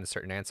 and they've gotten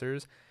certain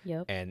answers.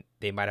 And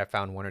they might have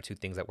found one or two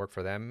things that work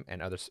for them,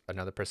 and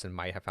another person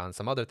might have found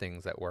some other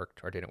things that worked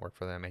or didn't work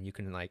for them. And you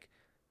can like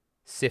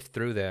sift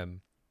through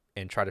them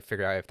and try to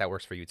figure out if that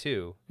works for you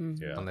too.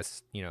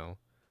 Unless the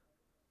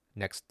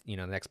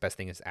next best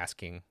thing is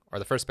asking, or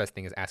the first best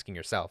thing is asking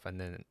yourself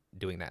and then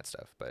doing that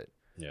stuff. But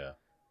yeah,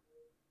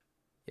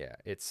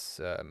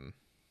 it's and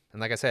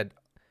like I said,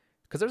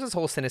 because there's this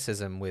whole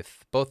cynicism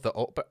with both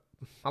but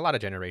a lot of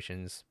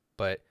generations,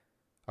 but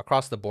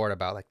across the board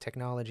about like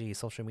technology,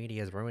 social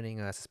media is ruining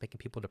us, it's making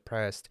people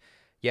depressed.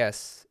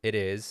 Yes, it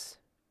is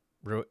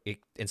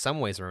in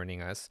some ways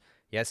ruining us.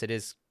 Yes, it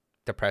is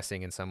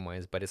depressing in some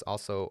ways, but it's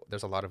also,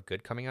 there's a lot of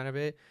good coming out of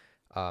it,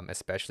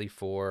 especially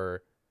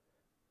for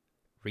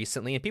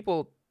recently. And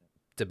people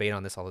debate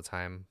on this all the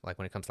time, like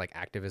when it comes to like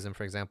activism,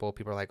 for example.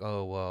 People are like,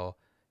 oh well,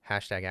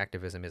 hashtag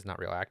activism is not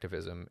real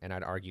activism. And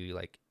I'd argue,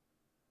 like,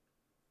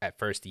 at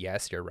first,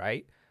 yes, you're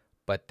right,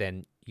 but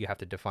then you have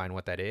to define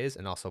what that is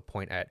and also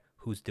point at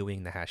who's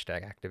doing the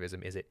hashtag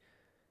activism. Is it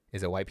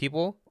white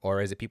people, or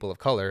is it people of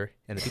color?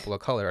 And the people of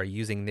color are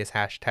using this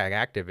hashtag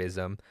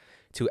activism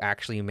to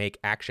actually make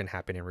action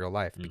happen in real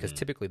life, because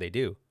typically they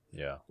do.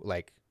 Yeah.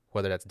 Like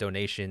whether that's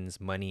donations,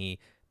 money,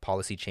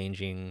 policy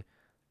changing,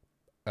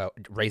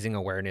 raising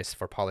awareness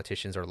for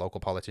politicians or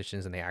local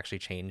politicians, and they actually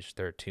change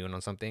their tune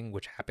on something,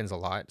 which happens a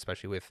lot,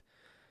 especially with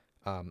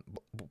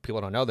people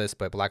don't know this,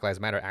 but Black Lives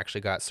Matter actually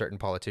got certain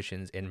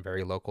politicians in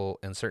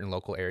certain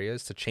local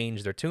areas to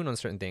change their tune on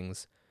certain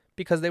things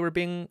because they were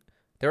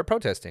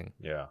protesting.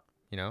 Yeah.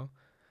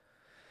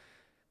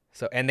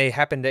 So, and they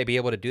happen to be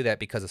able to do that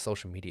because of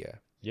social media.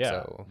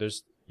 Yeah. So,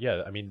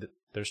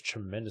 there's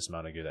tremendous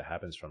amount of good that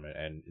happens from it.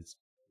 And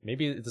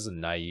maybe it is a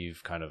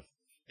naive kind of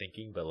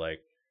thinking, but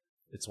like,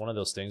 it's one of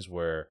those things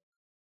where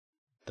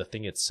the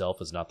thing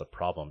itself is not the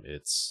problem.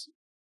 It's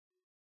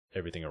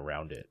everything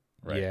around it,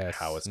 right? Yes.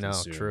 How it's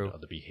consumed, true.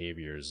 The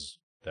behaviors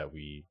that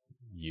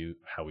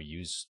how we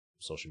use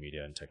social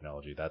media and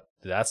technology.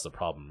 That's the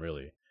problem,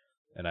 really.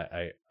 And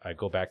I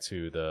go back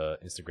to the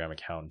Instagram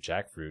account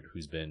Jackfruit,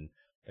 who's been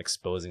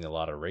exposing a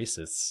lot of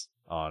racists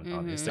on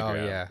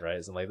Instagram,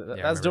 right? So like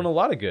that's doing a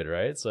lot of good,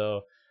 right?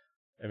 So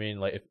I mean,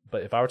 like,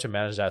 if I were to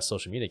manage that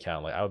social media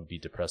account, like, I would be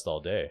depressed all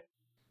day,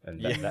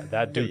 and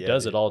that dude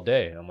does it all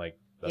day. I'm like,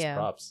 that's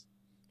props.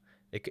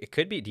 It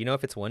could be. Do you know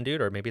if it's one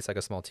dude or maybe it's like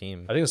a small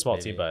team? I think it's a small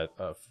team, but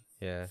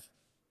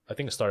I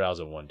think it started out as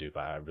a one dude,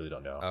 but I really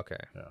don't know. Okay.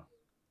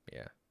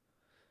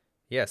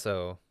 Yeah.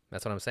 So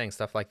that's what I'm saying.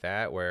 Stuff like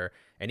that,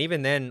 and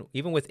even then,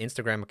 even with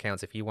Instagram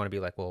accounts, if you want to be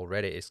like, well,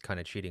 Reddit is kind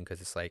of cheating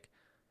because it's like,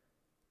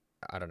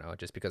 I don't know,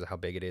 just because of how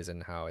big it is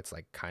and how it's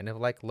like kind of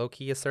like low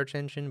key a search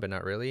engine, but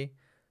not really.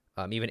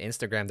 Even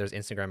Instagram, there's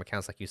Instagram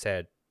accounts like you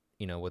said,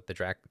 with the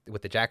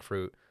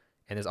jackfruit,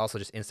 and there's also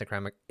just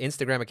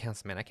Instagram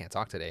accounts. Man, I can't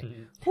talk today.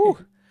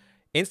 Whew.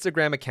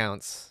 Instagram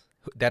accounts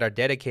that are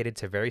dedicated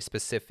to very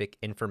specific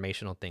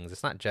informational things.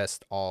 It's not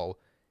just all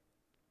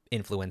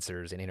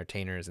influencers and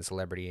entertainers and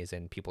celebrities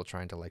and people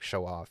trying to like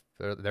show off.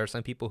 There are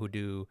some people who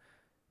do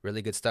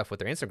really good stuff with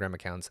their Instagram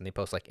accounts, and they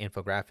post like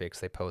infographics.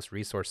 They post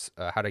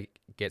how to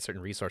get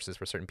certain resources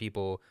for certain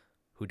people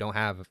who don't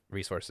have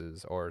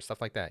resources or stuff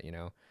like that.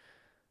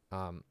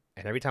 And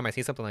every time I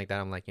see something like that,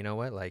 I'm like, you know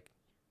what? Like,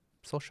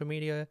 social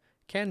media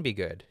can be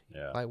good.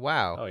 Yeah. Like,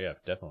 wow. Oh yeah,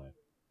 definitely.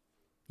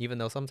 Even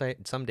though some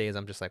days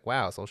I'm just like,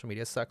 wow, social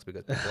media sucks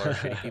because people are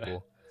shitty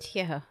people.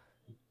 Yeah.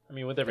 I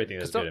mean, with everything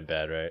that's good and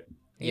bad, right?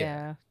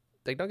 Yeah.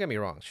 Like, don't get me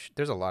wrong.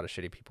 There's a lot of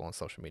shitty people on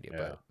social media, Yeah.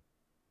 but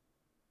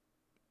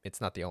it's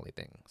not the only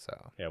thing.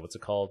 So Yeah, what's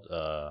it called?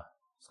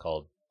 It's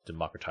called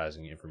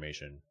democratizing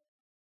information.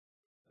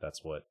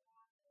 That's what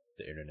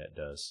the internet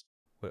does.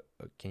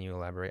 can you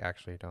elaborate?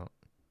 Actually, don't.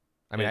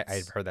 I mean,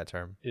 I've heard that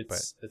term.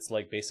 It's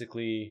like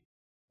basically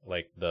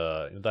like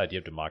the idea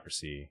of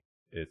democracy.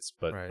 It's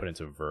put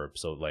into a verb,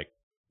 so like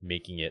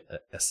making it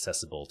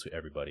accessible to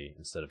everybody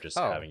instead of just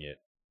having it,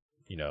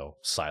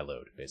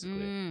 siloed,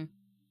 basically.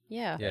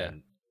 Yeah.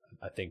 And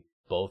I think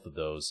both of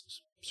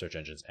those, search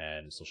engines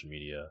and social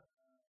media,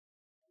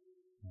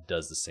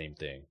 does the same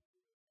thing.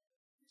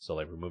 So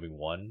like removing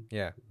one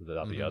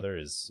without the other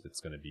it's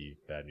going to be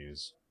bad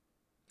news.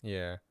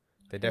 Yeah.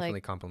 They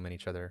definitely complement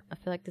each other. I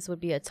feel like this would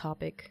be a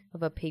topic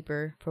of a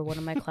paper for one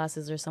of my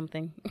classes or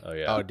something. Oh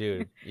yeah. Oh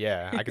dude.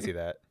 Yeah, I could see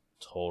that.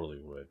 Totally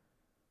would.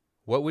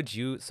 What would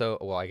you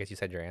I guess you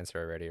said your answer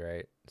already,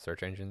 right?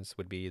 Search engines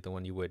would be the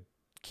one you would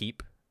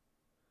keep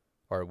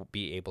or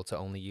be able to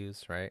only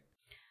use, right?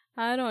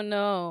 I don't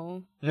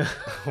know. Oh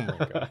my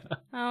god.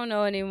 I don't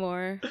know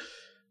anymore.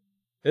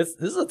 This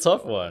is a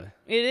tough one.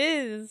 It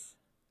is.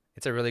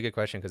 It's a really good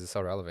question because it's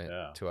so relevant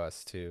Yeah. to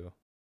us too.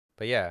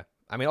 But yeah,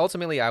 I mean,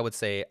 ultimately, I would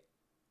say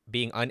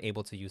being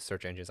unable to use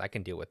search engines, I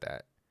can deal with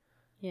that.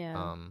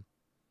 Yeah.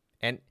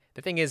 And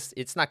the thing is,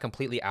 it's not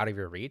completely out of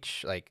your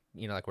reach. Like,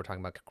 like we're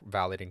talking about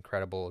valid and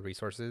credible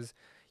resources.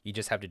 You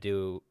just have to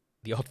do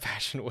the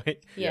old-fashioned way,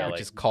 Yeah.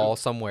 which is call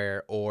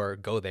somewhere or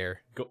go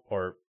there.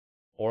 Or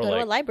Go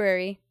to a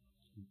library.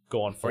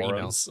 go on Or email.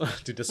 forums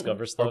to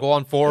discover stuff. Or go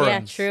on forums. Yeah,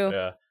 true.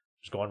 Yeah.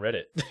 Just go on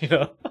Reddit,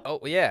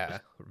 Oh, yeah.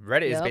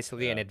 Reddit is Yep.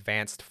 basically an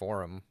advanced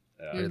forum,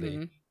 Yeah. really.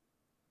 Mhm.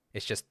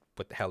 It's just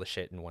with the hell of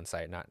shit in one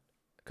site, not...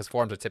 Because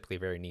forums are typically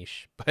very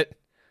niche, but...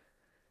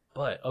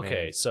 But,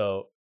 okay, Man.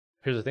 so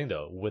here's the thing,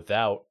 though.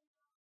 Without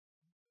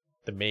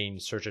the main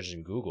search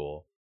engine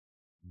Google,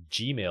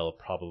 Gmail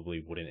probably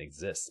wouldn't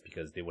exist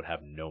because they would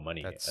have no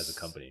money as a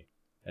company.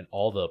 And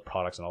all the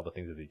products and all the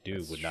things that they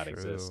do would not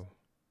exist.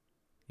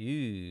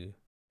 Ew.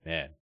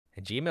 Man,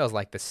 And Gmail's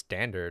like the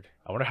standard.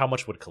 I wonder how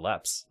much would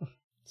collapse.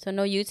 So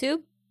no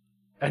YouTube?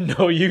 And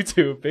no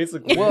YouTube,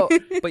 basically. Well,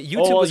 but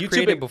YouTube was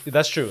created before.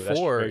 That's true. That's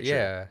very true.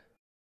 Yeah.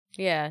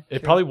 Yeah. It true.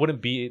 probably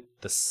wouldn't be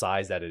the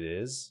size that it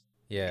is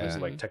in Yeah. terms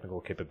of like technical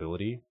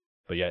capability.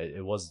 But yeah,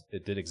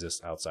 it did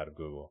exist outside of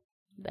Google.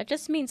 That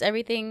just means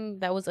everything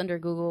that was under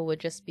Google would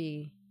just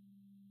be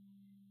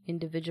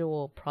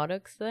individual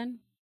products then?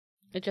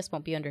 It just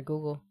won't be under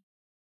Google.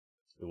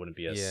 It wouldn't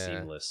be as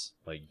seamless.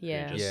 Like you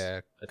Yeah. could just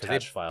Yeah. 'Cause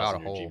attach they files bought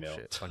in your a whole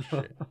Gmail. bunch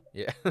of shit.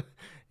 Yeah.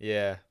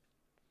 Yeah.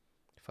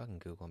 Fucking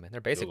Google, man.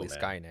 They're basically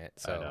Google, man. Skynet.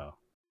 So I know.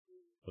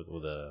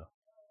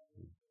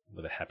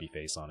 With a happy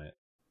face on it.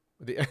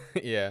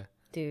 yeah.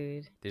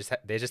 Dude.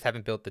 They just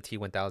haven't built the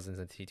T1000s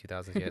and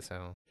T2000s yet,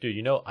 so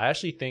Dude, I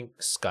actually think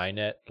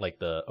Skynet, like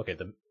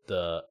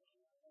the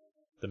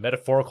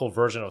metaphorical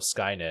version of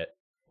Skynet,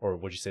 or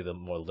would you say the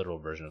more literal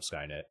version of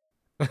Skynet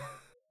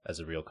as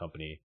a real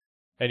company?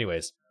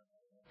 Anyways,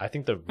 I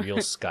think the real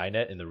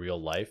Skynet in the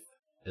real life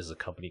is a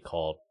company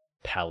called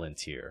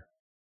Palantir.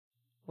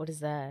 What is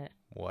that?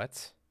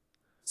 what?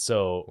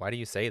 So Why do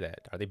you say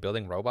that? Are they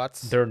building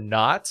robots they're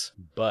not,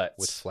 but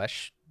with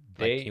flesh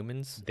they- like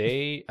humans?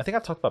 I think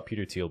I've talked about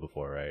Peter Thiel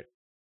before, right?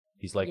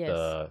 He's like Yes.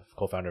 the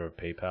co-founder of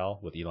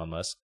PayPal with Elon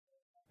Musk.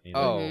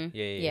 Oh, Mhm.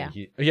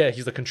 yeah.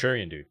 He's the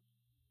contrarian dude.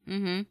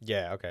 Mm-hmm.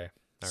 Yeah, okay.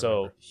 I So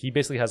remember. he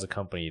basically has a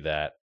company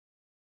that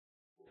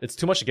it's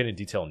too much to get in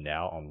detail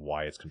now on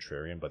why it's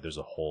contrarian, but there's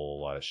a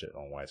whole lot of shit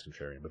on why it's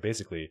contrarian. But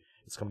basically,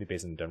 it's a company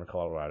based in Denver,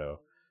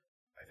 Colorado,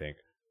 I think,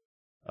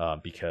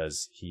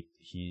 because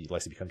he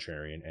likes to be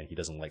contrarian and he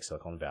doesn't like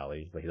Silicon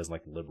Valley, like he doesn't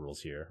like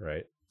liberals here,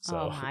 right? So,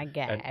 Oh my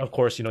god. and of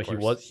course,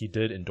 course. he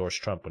did endorse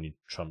Trump when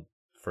Trump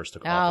first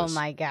took Oh office.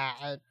 my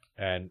god.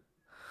 And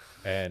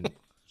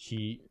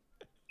he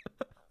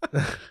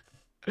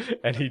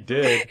and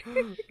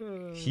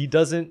he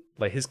doesn't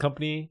like his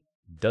company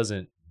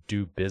doesn't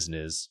do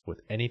business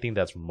with anything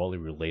that's remotely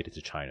related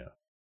to China.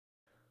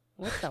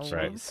 What the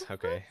Right. what?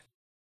 Okay.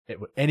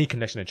 With any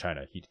connection to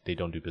China, they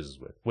don't do business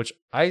with, which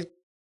I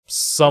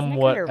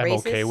somewhat kinda am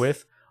okay racist?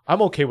 with.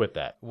 I'm okay with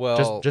that.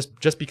 Well,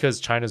 just because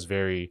China's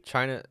very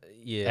China,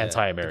 yeah,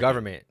 Anti-American. The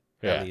government,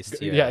 at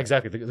least. yeah,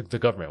 exactly. The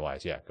government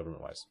wise,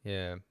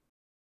 Yeah.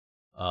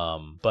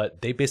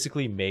 but they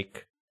basically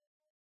make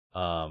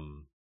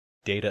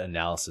data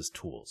analysis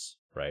tools,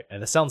 right?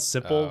 And it sounds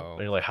simple. Oh,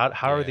 And you're like, how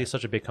are yeah. they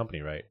such a big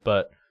company, right?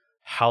 But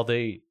how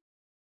they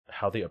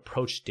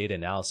approach data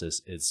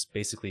analysis is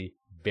basically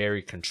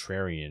very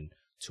contrarian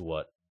to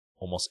what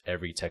almost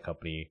every tech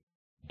company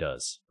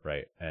does,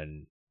 right?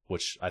 And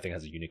which I think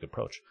has a unique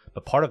approach.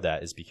 But part of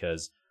that is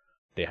because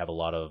they have a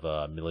lot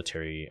of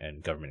military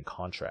and government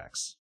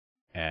contracts,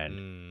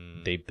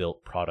 and they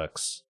built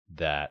products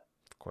that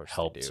of course they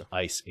helped do.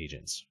 ICE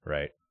agents,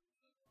 right?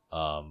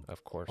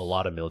 Of course. A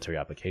lot of military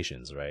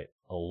applications, right?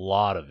 A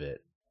lot of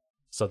it.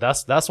 So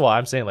that's why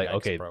I'm saying like, Yikes,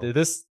 okay, bro.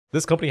 this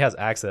company has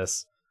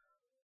access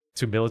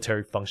to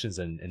military functions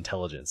and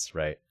intelligence,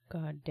 right?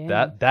 God damn.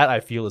 That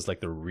I feel is like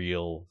the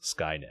real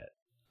Skynet.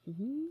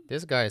 Mhm.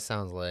 This guy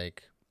sounds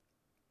like.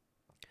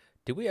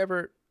 Did we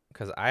ever?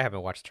 Because I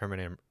haven't watched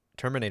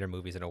Terminator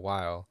movies in a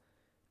while.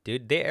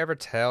 Did they ever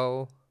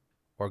tell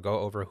or go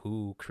over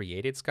who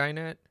created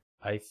Skynet?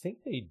 I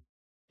think they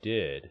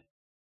did.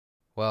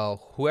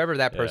 Well, whoever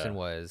that person Yeah.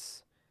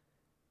 was,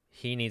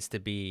 he needs to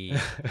be.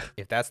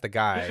 If that's the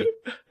guy,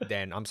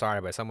 then I'm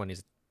sorry, but someone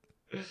needs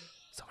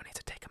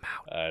to take him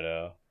out. I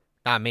know.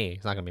 Not me.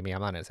 It's not gonna be me.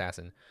 I'm not an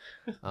assassin.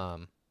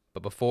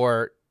 But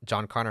before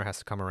John Connor has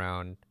to come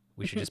around,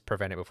 we should just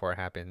prevent it before it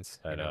happens.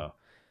 I you know.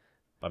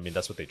 I mean,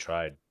 that's what they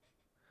tried,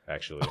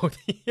 actually. Oh,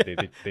 yeah.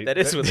 They That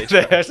is what they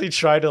they tried. actually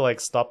tried to like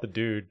stop the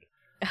dude,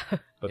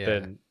 but Yeah.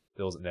 then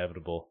it was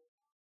inevitable.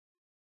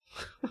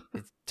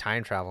 It's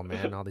time travel,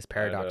 man. All these know.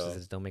 paradoxes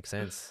just don't make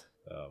sense.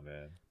 Oh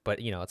man. But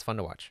it's fun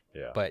to watch.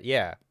 Yeah. But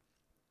yeah,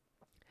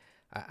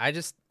 I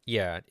just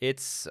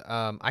it's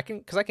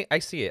I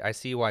see it. I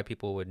see why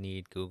people would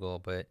need Google,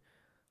 but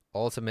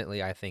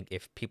ultimately, I think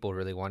if people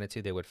really wanted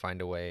to, they would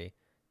find a way.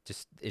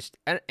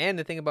 And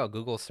the thing about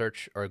Google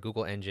search or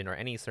Google engine or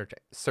any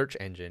search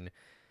engine,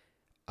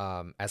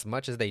 as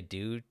much as they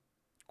do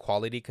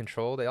quality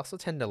control, they also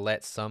tend to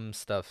let some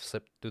stuff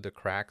slip through the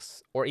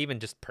cracks, or even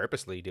just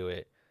purposely do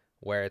it,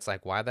 where it's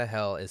like, why the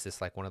hell is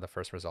this like one of the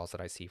first results that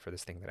I see for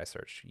this thing that I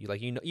searched?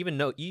 Even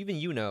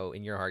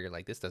in your heart, you're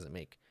like, this doesn't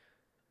make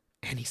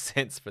any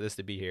sense for this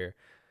to be here.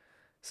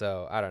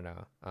 So I don't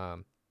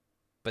know.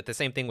 But the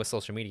same thing with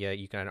social media,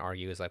 you can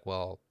argue is like,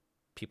 well,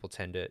 people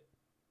tend to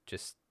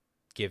just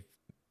give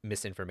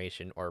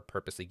misinformation or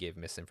purposely give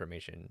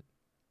misinformation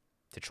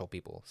to troll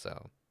people.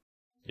 So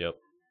Yep.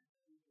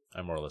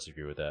 I more or less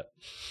agree with that.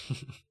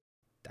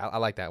 I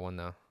like that one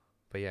though.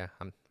 But yeah,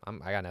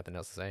 I got nothing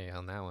else to say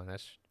on that one.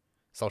 That's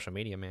social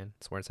media, man.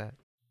 That's where it's at.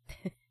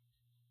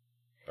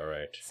 All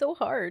right. So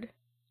hard.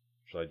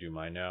 Shall I do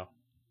mine now?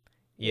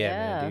 Yeah,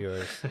 Yeah. man, do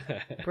yours.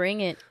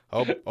 Bring it.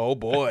 Oh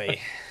boy.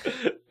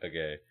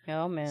 Okay.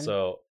 Oh man.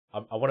 So I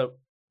want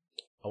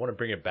to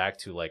bring it back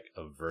to like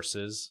a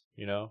versus,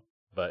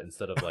 but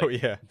instead of like Oh,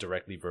 yeah.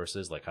 directly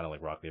versus, like kind of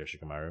like Rock Lee or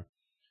Shikamaru,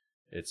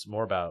 it's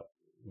more about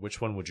which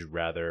one would you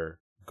rather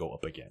go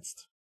up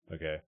against.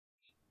 Okay.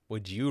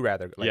 Would you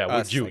rather? Like yeah.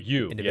 us, Would you like,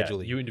 you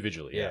individually? Yeah, you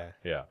individually. Yeah.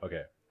 Yeah.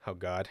 Okay. Oh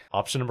God.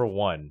 Option number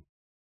 1.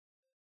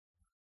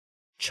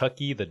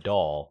 Chucky the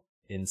doll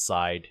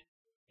inside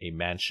a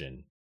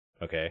mansion.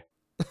 Okay.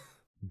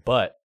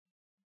 But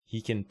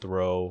he can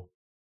throw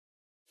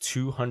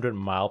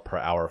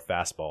 200-mile-per-hour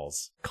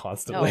fastballs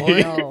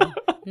constantly. Oh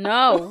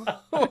no.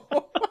 No.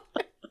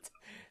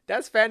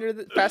 That's faster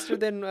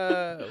than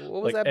what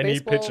was like that any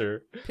baseball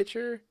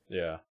pitcher.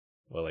 Yeah.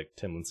 Well, like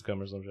Tim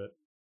Lincecum or some shit.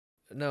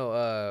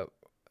 No,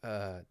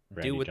 Randy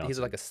dude with he's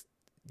Johnson.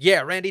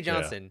 like Randy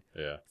Johnson,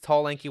 Yeah.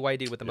 tall lanky white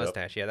dude with the Yep.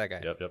 mustache. Yeah, that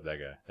guy. Yep, that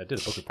guy. I did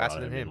a book report Faster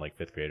on than him in him. like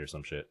 5th grade or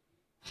some shit.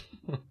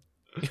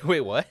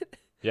 Wait, what?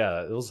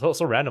 Yeah, it was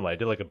so random. I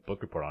did like a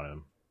book report on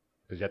him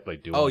because you have to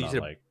like do Oh, one you on,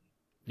 said a-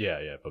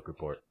 like book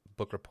report.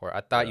 Book report.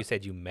 I thought Yeah. you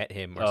said you met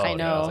him or Oh, something. I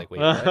know. was like, wait,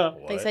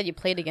 what? They said you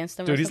played against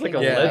him. Dude, or he's like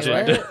a something. Yeah,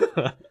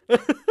 legend.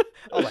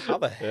 I was like, how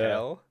the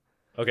hell?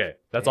 Okay,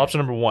 that's Yeah. option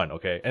number 1.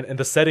 Okay, and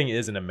the setting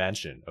is in a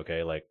mansion.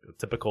 Okay, like a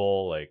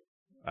typical, like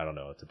I don't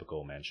know, a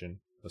typical mansion,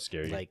 a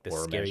scary Like the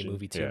horror scary mansion.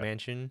 movie 2 Yeah.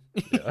 mansion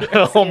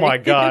Yeah. Oh my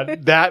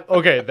god, that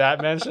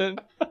mansion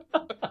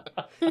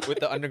with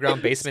the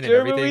underground basement Scary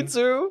and everything. movie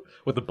too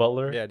with the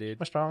butler. Yeah, dude.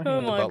 What's wrong? Oh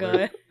With the my butler.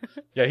 god.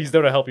 Yeah, he's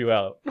there to help you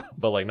out,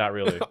 but like not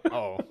really.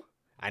 Oh,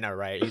 I know,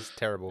 right? He's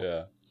terrible.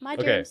 Yeah. My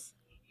Okay. dreams.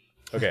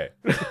 Okay.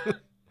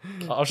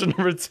 Option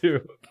number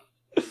 2.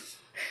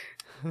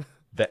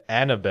 The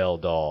Annabelle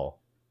doll,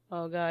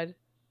 Oh god.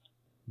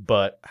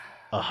 but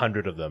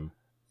 100 of them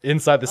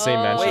inside the same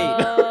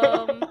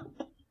mansion.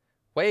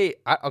 Wait,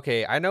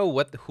 I know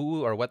what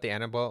the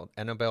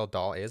Annabelle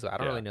doll is, but I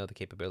don't Yeah. really know the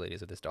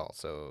capabilities of this doll.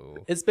 So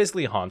It's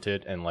basically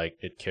haunted, and like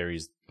it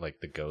carries like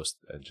the ghost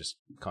and just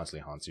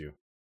constantly haunts you.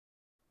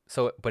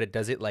 but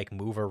does it like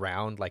move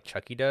around like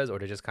Chucky does, or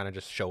does it just kind of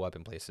just show up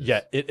in places?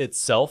 Yeah, it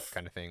itself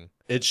kind of thing.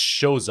 it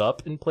shows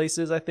up in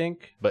places, I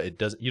think, but it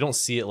does. You don't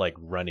see it like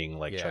running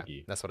like Yeah,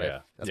 Chucky. that's what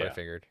Yeah. what I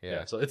figured.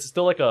 Yeah. So it's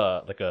still like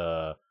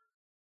a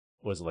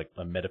was it like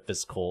a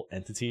metaphysical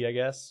entity, I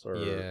guess, or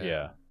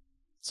Yeah.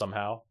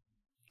 somehow.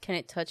 Can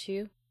it touch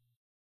you?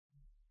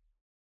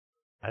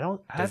 I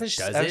don't. Does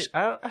it?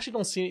 I actually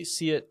don't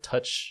see it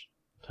touch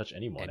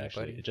anyone.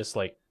 Actually, Anybody? it just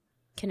like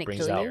Can it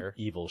brings kill out you?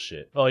 evil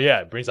shit. Oh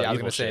yeah, it brings out Yeah, I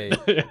was evil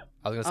gonna shit.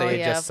 I was gonna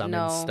say it just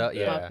summons no stuff.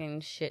 Yeah,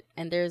 fucking shit.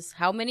 And there's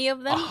how many of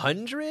them?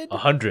 100.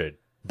 100.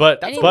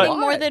 But That's a Anything lot.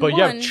 more than but one.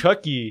 you have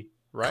Chucky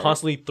Right?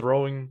 constantly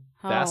throwing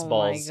Oh my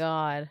fastballs.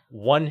 god.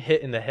 One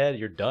hit in the head,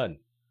 you're done.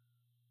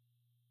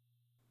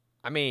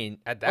 I mean,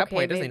 at that Okay,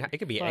 point, maybe- it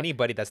could be fuck.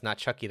 anybody that's not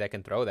Chucky that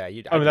can throw that.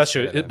 I mean that's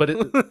true,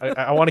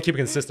 I want to keep it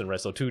consistent, right?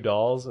 So 2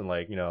 dolls and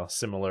like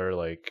similar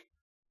like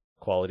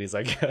qualities,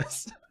 I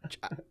guess.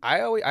 I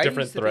Different used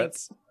to think-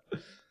 threats.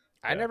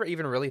 I Yeah. never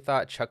even really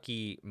thought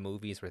Chucky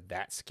movies were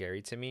that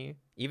scary to me.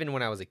 Even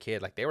when I was a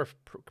kid, like they were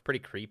pretty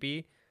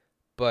creepy.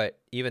 But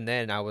even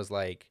then, I was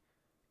like,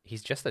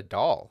 he's just a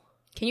doll.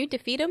 Can you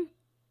defeat him?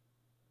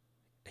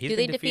 He's Do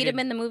been they defeat him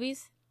in the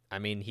movies? I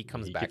mean, he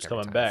comes He back. keeps every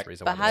coming time. back. That's the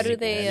reason But why how the do sequel-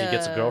 they, And he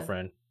gets a uh,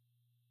 girlfriend.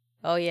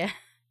 Oh yeah.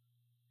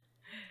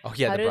 Oh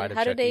yeah, how the bride of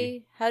how Chucky.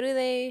 do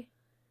they?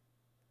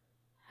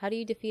 How do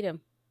you defeat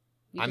him?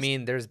 You I just-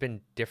 mean, there's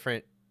been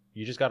different.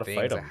 You just gotta things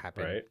fight that him,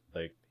 happen. right?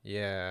 Like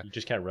Yeah. you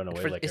just can't run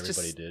away For- like it's just-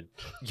 everybody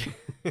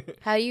did.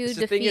 how do you It's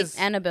the thing defeat is-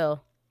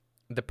 Annabelle?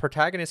 The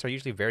protagonists are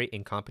usually very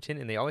incompetent,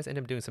 and they always end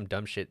up doing some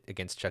dumb shit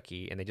against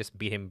Chucky, and they just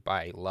beat him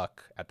by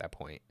luck at that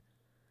point.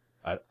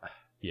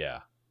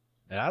 Yeah,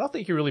 and I don't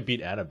think he really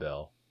beat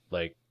Annabelle.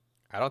 Like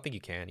I don't think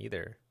you can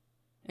either.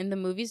 In the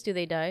movies, do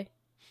they die?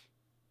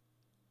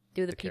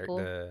 Do the char- people?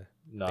 the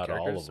not all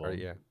of characters, them. or-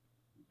 yeah.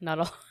 Not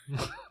all.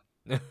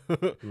 I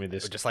mean, they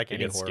Just like they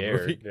any get horror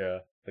scared. movie. Yeah,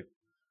 like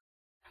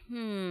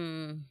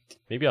Hmm.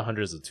 maybe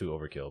 100 is a too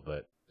overkill,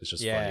 but it's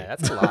just Yeah, funny.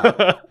 that's a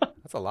lot.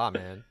 That's a lot,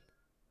 man.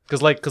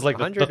 Because like the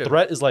 100 of-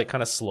 threat is like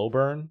kind of slow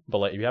burn, but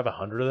like if you have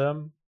 100 of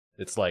them,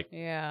 it's like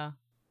Yeah.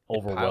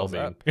 It piles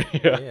overwhelming. up.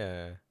 Yeah.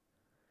 Yeah.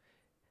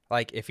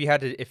 Like if you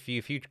had to, if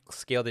you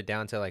scaled it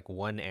down to like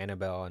one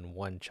Annabelle and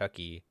one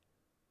Chucky,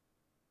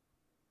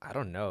 I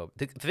don't know.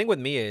 The thing with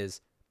me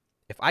is,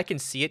 if I can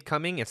see it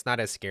coming, it's not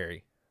as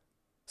scary.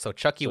 So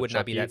Chucky So would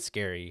not be Chucky- that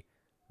scary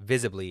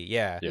visibly,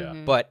 yeah. Yeah.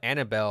 Mhm. But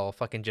Annabelle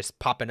fucking just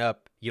popping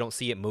up, you don't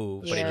see it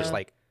move, but it just Yeah.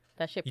 like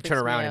That shit. you freaks turn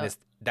me around and out. it's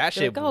that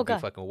You're shit like, oh, would be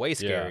God. fucking way Yeah,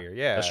 scarier.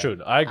 Yeah, That's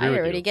true. I agree I with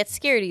already you. get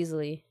scared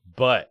easily.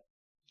 But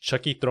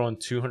Chucky throwing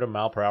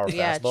 200-mile-per-hour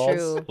Yeah, fastballs,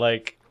 true.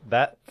 like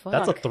that's a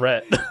Fuck.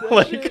 threat.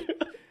 Like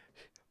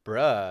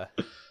Bruh.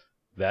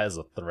 that is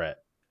a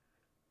threat.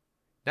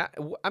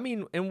 I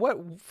mean, in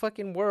what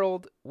fucking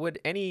world would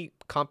any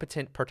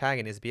competent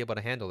protagonist be able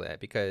to handle that?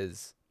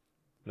 Because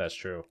That's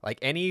true. like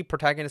any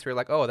protagonist, where you're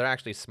like, oh, they're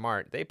actually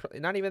smart.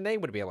 Not even they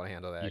would be able to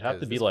handle that. You'd have to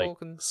 'cause be this like fool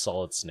can-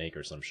 Solid Snake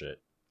or some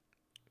shit.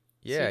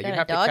 yeah, so you you'd gotta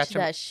have to dodge catch him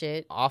that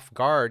shit. off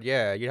guard.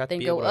 Yeah, you'd have to Then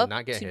be go able to up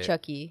not get to hit.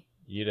 Chucky.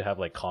 You'd have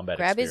like combat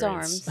Grab his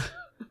experience. arms.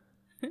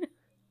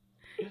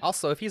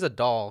 Also, if he's a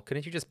doll,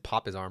 couldn't you just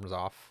pop his arms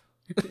off?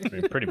 I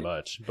mean, pretty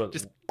much. But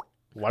Just-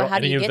 why But don't how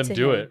do any you of get them to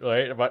do him? it?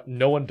 Right? But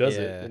no one does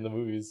Yeah. it in the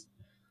movies.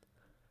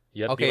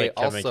 You have to Okay, be like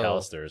Kevin also-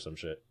 McAllister or some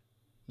shit.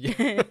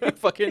 Yeah,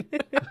 fucking.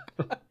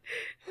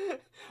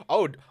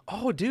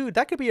 oh, dude,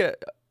 that could be a.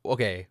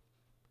 Okay,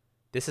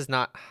 this is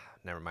not.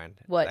 Never mind.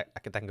 What?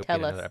 That could be Tell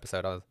another us.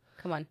 episode.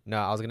 Come on. No,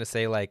 I was gonna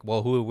say like,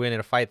 well, who would win in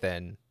a fight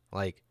then?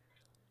 Like,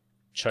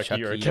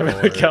 Chucky or Chucky Kevin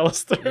or-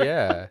 McAllister.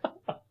 yeah,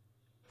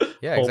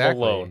 yeah, Home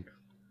exactly. Alone.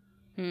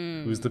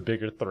 Hmm. Who's the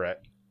bigger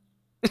threat?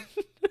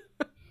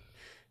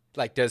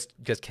 Like, does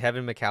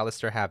Kevin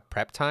McAllister have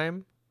prep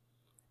time?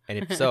 And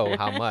if so,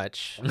 how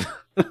much?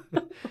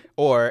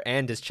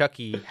 And does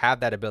Chucky have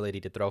that ability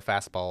to throw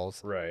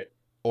fastballs, Right.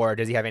 or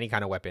does he have any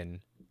kind of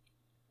weapon?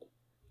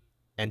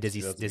 And does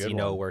he That's a does he good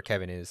know one. where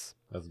Kevin is?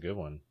 That's a good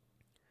one.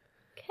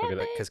 Look at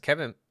that, because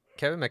Kevin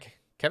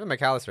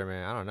McAllister,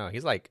 man, I don't know.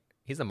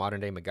 He's a modern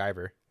day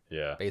MacGyver,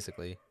 Yeah.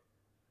 basically.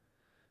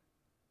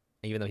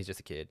 Even though he's just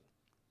a kid.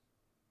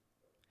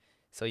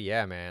 So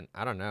yeah, man,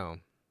 I don't know.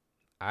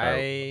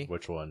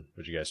 Which one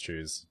would you guys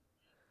choose?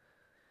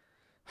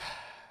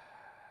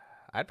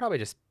 I'd probably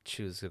just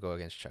choose to go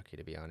against Chucky,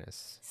 to be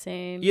honest.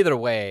 Same. Either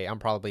way, I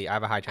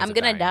have a high chance. I'm of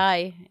gonna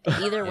dying.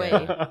 die. Either way.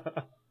 Yeah.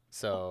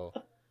 So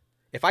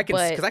if I can,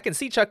 But- because I can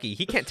see Chucky,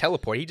 he can't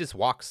teleport. He just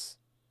walks.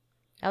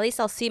 At least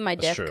I'll see my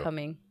That's death true.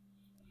 coming.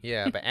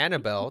 Yeah, but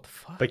Annabelle, what the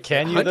fuck? But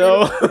can you 100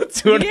 though?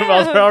 200 Yeah,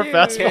 miles per hour dude.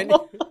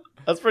 fastball.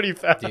 That's pretty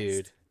fast,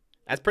 Dude,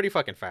 that's pretty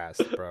fucking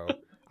fast, bro.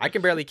 I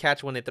can barely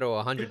catch when they throw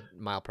a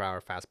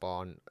 100-mile-per-hour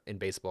fastball in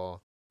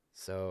baseball.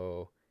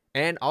 So,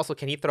 and also,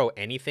 can he throw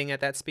anything at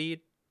that speed?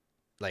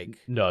 Like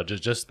No,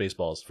 just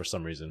baseballs for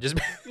some reason. just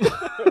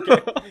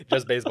okay.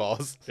 Just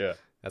baseballs. Yeah.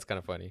 That's kind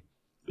of funny.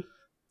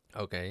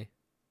 Okay.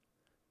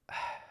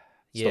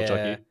 Still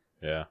Chucky.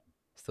 Yeah.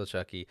 Still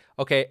Chucky.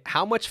 Okay,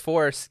 how much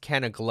force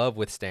can a glove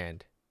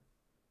withstand?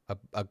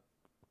 A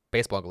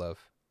baseball glove.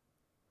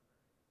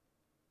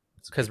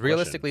 It's a Because good question.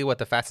 realistically, what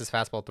the fastest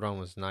fastball thrown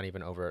was not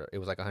even over. It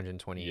was like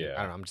 120. Yeah.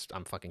 I don't know.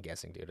 I'm fucking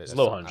guessing, dude. It's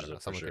low I don't hundreds know.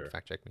 for Someone sure. could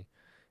fact check me.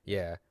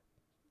 Yeah.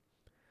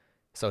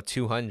 So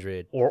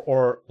 200.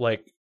 Or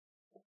like,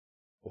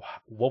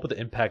 what would the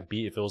impact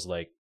be if it was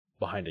like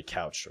behind a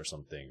couch or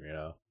something? You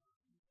know,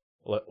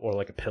 or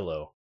like a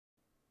pillow.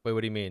 Wait,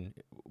 what do you mean?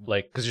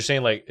 Like, because you're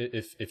saying like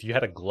if you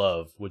had a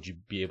glove, would you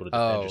be able to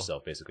defend Oh.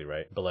 yourself, basically,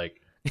 right? But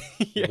like,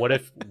 Yeah.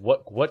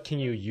 What can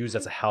you use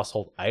as a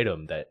household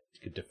item that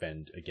could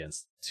defend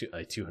against a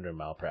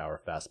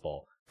 200-mile-per-hour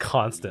fastball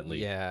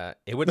constantly? Yeah,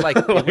 it would like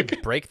it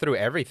would break through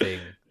everything.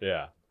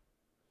 Yeah.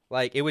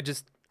 Like it would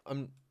just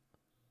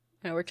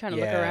Yeah, we're trying to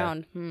look Yeah.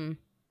 around.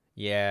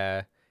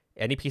 yeah.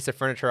 Any piece of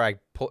furniture I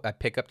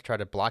pick up to try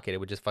to block it, it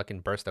would just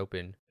fucking burst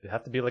open. It'd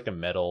have to be like a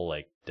metal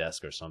like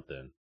desk or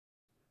something.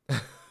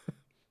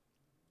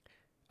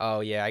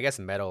 Oh yeah, I guess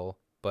metal,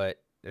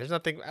 but there's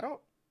nothing. I don't.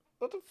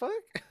 What the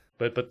fuck?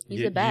 But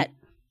Use a bat.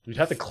 You'd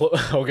have to close.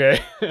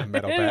 Okay. A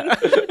metal bat.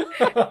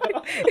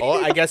 Oh,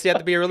 I guess you have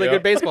to be a really Yeah.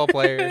 good baseball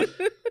player.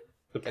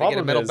 The Gotta get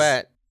a metal is,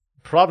 bat.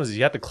 problem is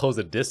you have to close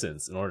the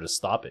distance in order to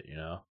stop it, you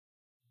know?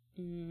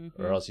 Mhm.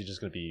 Or else you're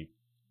just going to be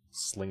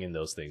slinging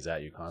those things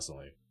at you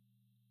constantly.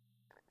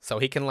 So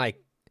he can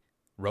like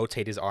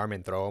rotate his arm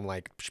and throw him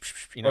like,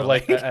 you know, Or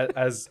like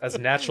as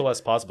natural as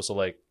possible. So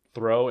like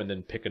throw and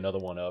then pick another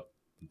one up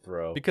and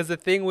throw. because the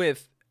thing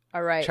with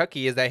All right.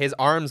 Chucky is that his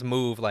arms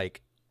move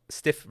like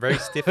very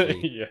stiffly.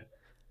 Yeah.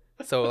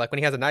 So like when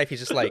he has a knife, he's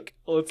just like.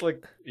 Well, it's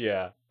like,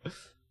 yeah. So it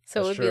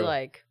That's would be true.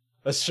 like,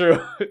 That's true.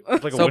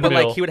 It's like a So, but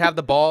windmill. like he would have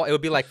the ball, it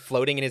would be like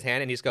floating in his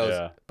hand, and he just goes.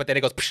 Yeah. But then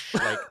it goes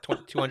like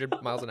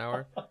 200 miles an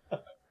hour.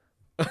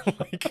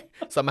 Like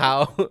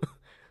somehow.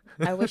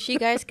 I wish you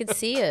guys could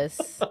see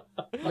us,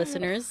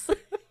 listeners.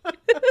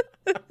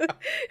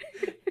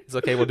 It's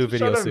okay. We'll do Trying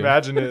video to soon.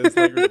 imagine it. It's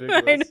like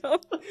ridiculous. I know.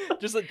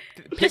 Just like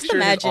Just picture his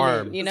imagine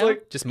arm. it, you It's know?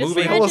 like- Just Just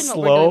moving. Hella imagine what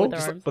we're doing slow, with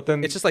our arms. but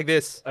then It's just like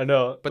this. I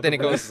know. but then it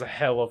goes- This is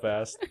hella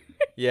fast.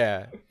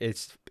 Yeah,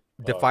 it's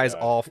defies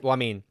God. all. Well, I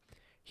mean,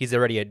 he's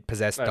already a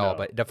possessed I doll, know,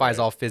 but it defies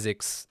right. all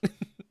physics.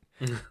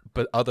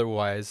 But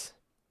otherwise,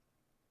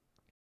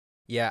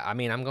 yeah. I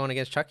mean, I'm going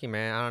against Chucky,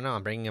 man. I don't know.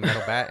 I'm bringing a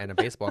metal bat and a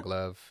baseball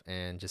glove,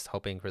 and just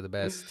hoping for the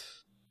best.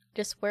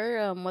 Just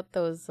wear what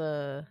those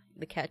the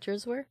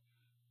catchers wear.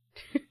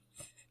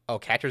 Oh,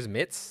 catcher's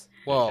mitts.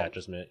 Well,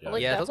 Catcher's mitt. Yeah.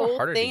 Like yeah, that those are whole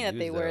harder to thing that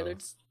they use, wear. though. They're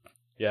just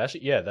Yeah,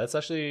 actually, yeah, that's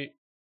actually it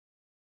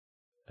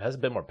has a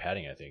bit more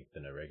padding, I think,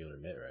 than a regular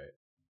mitt, right?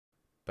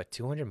 but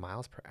 200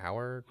 miles per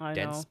hour, I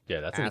dense. know.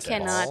 Yeah, that's You you intense.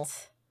 cannot. ball?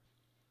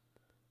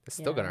 It's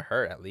still Yeah. gonna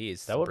hurt at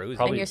least. That would bruise.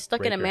 probably And you're stuck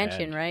in break a your mansion,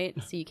 hand.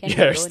 right? So you can't.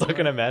 Yeah, you're go stuck in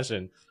anywhere. a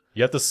mansion.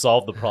 You have to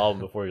solve the problem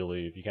before you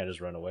leave. You can't just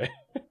run away.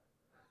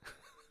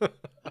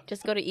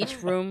 Just go to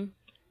each room.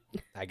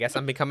 I guess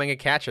I'm becoming a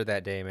catcher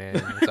that day, man.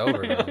 It's over,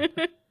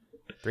 bro.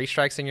 3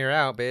 strikes and you're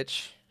out,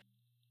 bitch.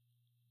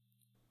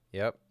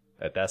 Yep.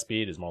 At that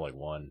speed, it's more like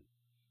 1.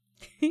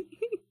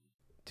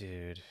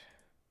 Dude.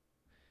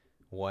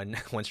 One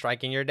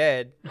strike and you're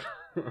dead.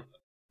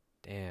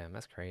 Damn,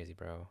 that's crazy,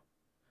 bro.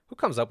 Who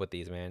comes up with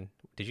these, man?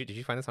 Did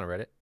you find this on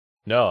Reddit?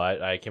 No,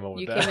 I came up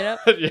with You that. came it up?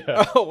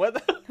 Yeah. Oh, what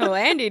the? Oh,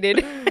 Andy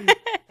did.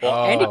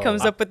 Oh, Andy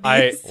comes up with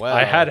I these. Well.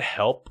 I had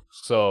help,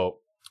 so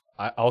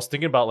I was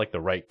thinking about like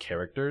the right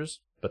characters,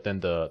 but then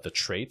the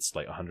traits,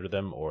 like 100 of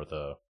them, or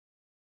the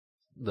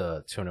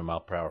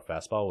 200-mile-per-hour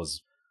fastball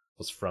was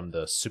from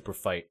the Super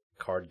Fight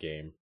card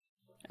game.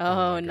 Oh,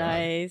 my God.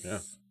 nice. Yeah.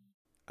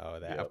 Oh,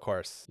 that Yep. of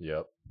course.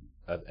 Yep.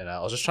 And I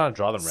was just trying to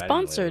draw them randomly.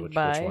 Sponsored which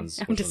by- ones,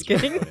 I'm which just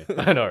ones were kidding. funny.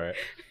 I know, right?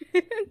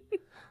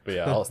 But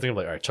yeah, I was thinking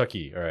like, all right,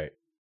 Chucky, all right,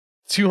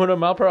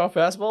 200-mile-per-hour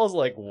fastball is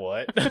like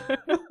what?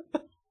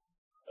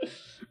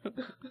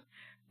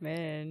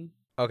 Man.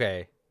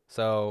 Okay,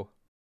 so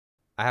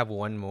I have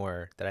one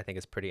more that I think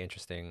is pretty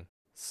interesting.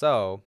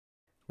 So,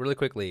 really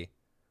quickly,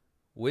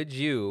 would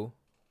you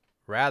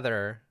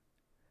rather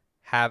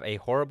have a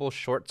horrible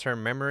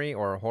short-term memory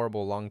or a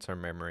horrible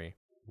long-term memory?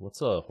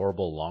 What's a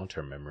horrible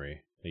long-term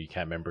memory? You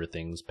can't remember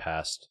things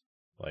past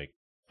like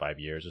 5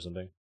 years or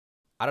something?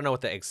 I don't know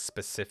what the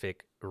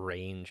specific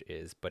range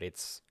is, but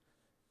it's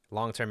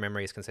long-term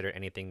memory is considered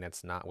anything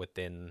that's not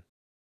within,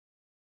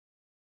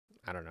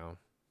 I don't know,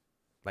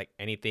 like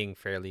anything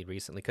fairly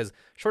recently. Because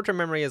short-term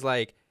memory is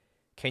like,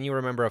 can you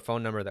remember a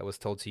phone number that was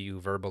told to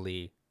you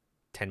verbally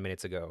 10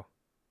 minutes ago?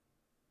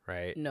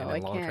 Right? No, and then I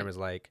long-term can't. is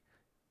like,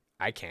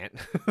 I can't.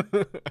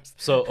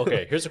 So,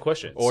 okay, here's a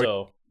question. Or-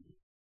 So,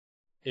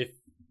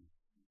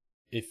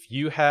 if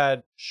you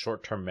had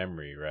short-term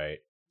memory, right?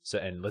 So,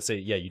 and let's say,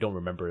 yeah, you don't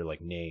remember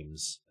like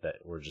names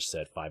that were just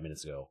said 5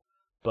 minutes ago,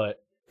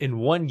 but in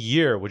 1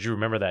 year, would you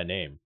remember that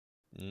name?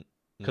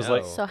 'Cause,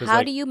 like, No. So 'cause, how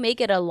like- do you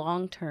make it a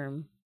long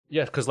term?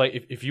 Yeah, because like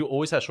if you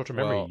always have short-term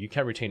memory, Well- you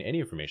can't retain any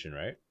information,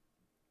 right?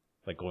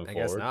 Like going I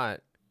forward. guess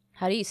not.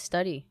 How do you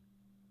study?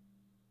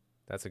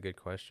 That's a good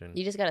question.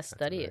 You just gotta That's a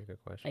study very it,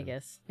 good question. I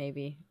guess.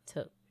 Maybe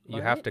to. You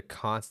learn have it? to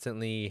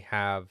constantly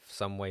have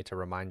some way to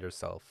remind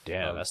yourself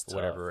Damn, of that's tough.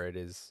 whatever it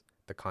is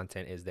the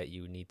content is that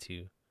you need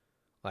to,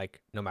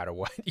 like, no matter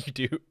what you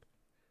do.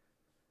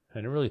 I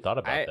never really thought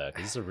about I- that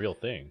because it's a real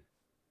thing.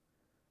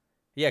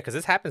 Yeah, because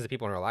this happens to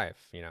people in real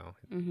life. You know,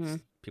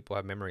 Mhm. people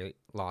have memory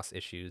loss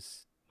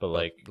issues, But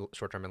like,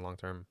 short term and long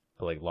term.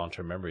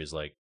 long-term memory is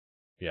like,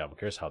 yeah, I'm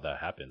curious how that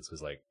happens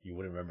because like you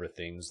wouldn't remember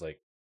things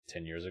like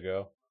 10 years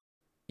ago.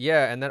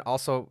 Yeah, and that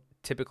also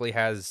typically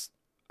has,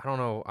 I don't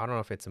know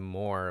if it's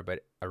more,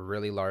 but a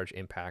really large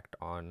impact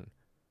on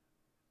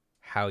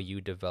how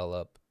you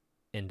develop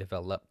and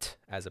developed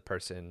as a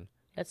person.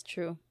 That's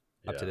true.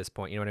 up to Yeah. this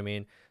point. You know what I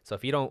mean? So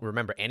if you don't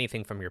remember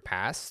anything from your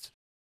past,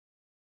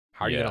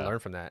 how are you gonna Yeah. learn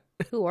from that?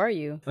 Who are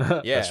you?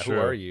 Yeah, That's who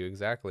are true. you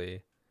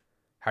exactly?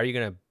 How are you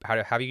gonna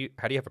how do you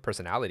have a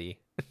personality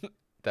at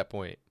that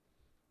point?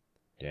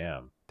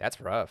 Damn. That's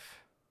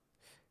rough.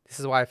 This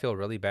is why I feel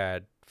really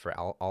bad for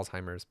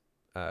Alzheimer's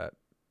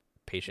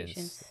patients.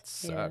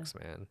 Patients. It Yeah. sucks,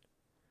 man.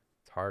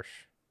 It's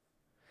harsh.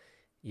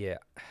 Yeah.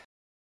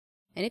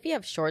 And if you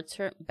have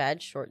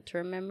bad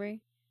short-term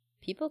memory,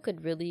 people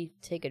could really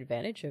take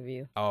advantage of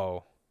you.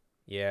 Oh,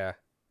 yeah.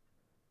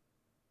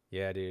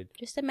 Yeah, dude.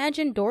 Just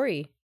imagine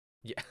Dory.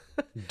 Yeah.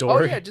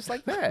 Dory. Oh yeah, just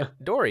like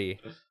that. Dory.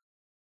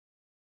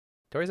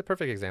 Dory's a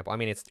perfect example. I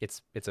mean,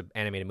 it's an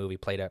animated movie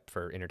played up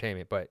for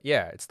entertainment, but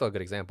yeah, it's still a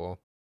good example.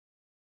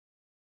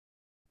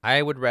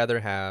 I would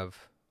rather have,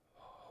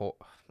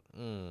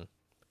 because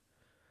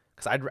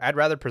I'd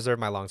rather preserve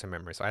my long term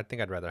memory. So I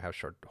think I'd rather have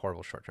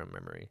horrible short term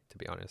memory. To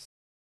be honest,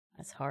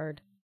 That's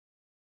hard.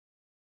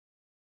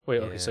 Wait,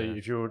 okay, so Yeah.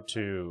 if you were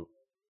to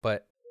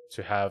but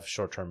have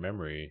short-term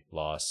memory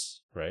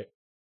loss, right?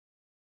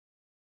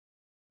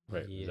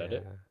 Right, yeah. is that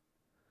it?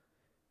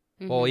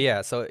 Well, Mhm.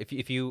 yeah. So if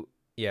you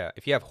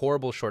have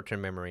horrible short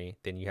term memory,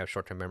 then you have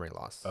short term memory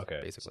loss.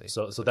 Okay. Basically.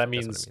 So That's that what it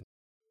means means.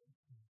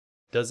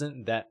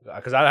 doesn't that,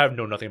 because I have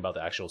know nothing about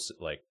the actual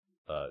like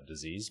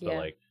disease, but Yeah.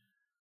 like,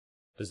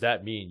 does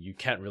that mean you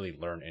can't really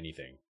learn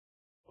anything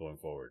going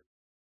forward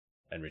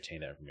and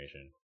retain that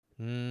information?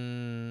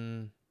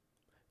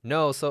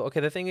 No. So okay,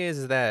 the thing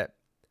is that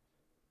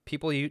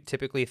people you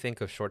typically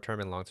think of short term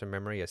and long term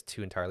memory as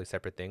two entirely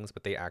separate things,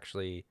 but they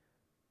actually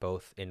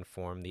both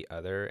inform the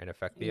other and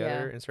affect the Yeah.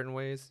 other in certain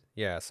ways.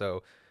 Yeah.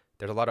 So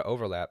there's a lot of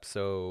overlap.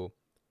 So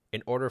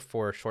in order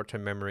for short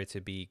term memory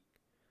to be,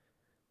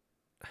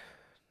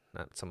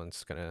 not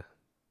someone's gonna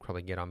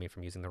probably get on me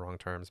from using the wrong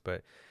terms,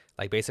 but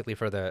like basically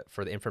for the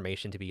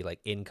information to be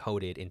like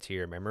encoded into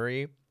your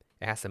memory,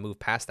 it has to move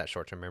past that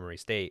short term memory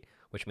state,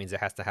 which means it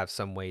has to have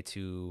some way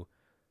to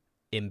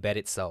embed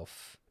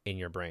itself in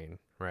your brain,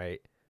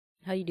 right?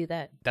 How do you do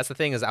that? That's the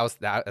thing is as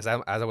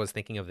I was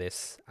thinking of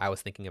this, I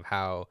was thinking of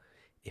how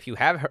if you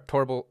have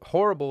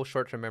horrible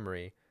short term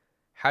memory,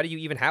 how do you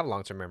even have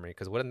long term memory?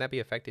 Because wouldn't that be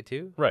affected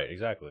too? Right,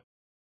 exactly.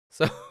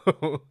 So,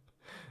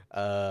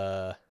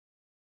 uh,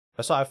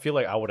 That's why I feel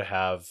like I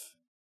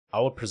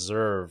would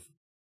preserve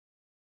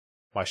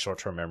my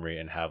short-term memory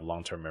and have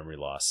long-term memory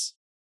loss.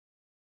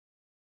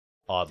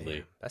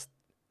 Oddly, damn,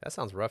 that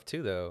sounds rough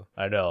too, though.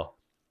 I know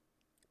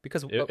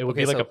Because it would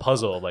be like a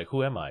puzzle of like,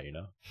 who am I? You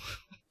know?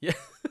 Yeah.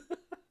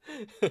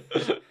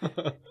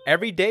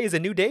 Every day is a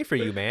new day for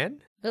you,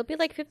 man. It'll be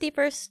like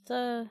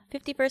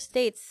 51st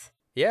dates.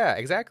 Yeah,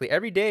 exactly.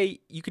 Every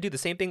day you could do the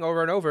same thing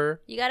over and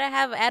over. You gotta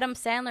have Adam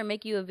Sandler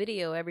make you a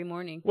video every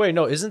morning. Wait,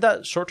 no, isn't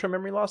that short-term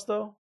memory loss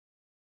though?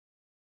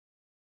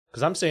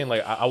 Because I'm saying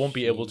like I won't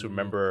be able to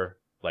remember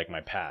like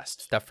my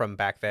past Stuff from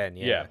back then.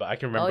 Yeah, but I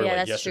can remember Oh yeah, like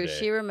that's yesterday. true.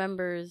 She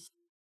remembers.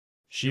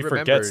 She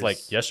remembers- forgets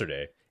like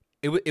yesterday.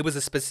 It was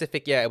a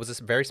specific, it was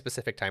a very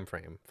specific time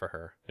frame for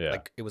her. Yeah.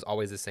 Like it was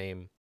always the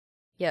same.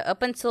 Yeah,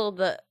 up until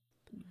the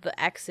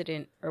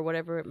accident or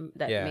whatever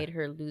that Yeah. made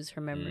her lose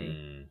her memory.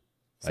 Mm,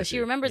 So I she see.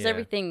 remembers Yeah.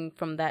 everything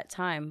from that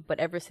time, but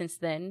ever since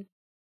then,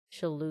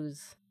 she'll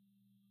lose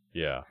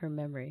Yeah. her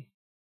memory.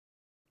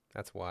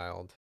 That's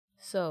wild.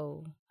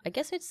 So I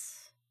guess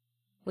it's.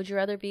 Would you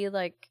rather be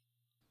like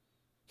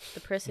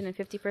the person in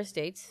 51st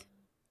Dates?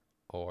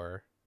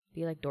 Or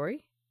Be like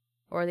Dory?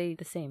 Or are they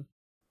the same?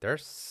 they're I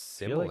feel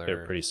similar. like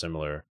they're pretty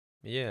similar.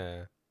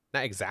 Yeah.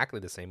 Not exactly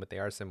the same, but they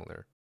are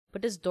similar.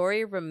 But does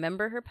Dory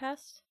remember her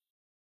past?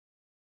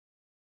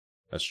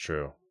 That's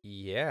true.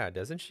 Yeah,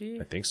 doesn't she?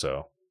 I think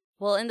so.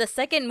 Well, in the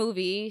second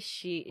movie,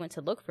 she went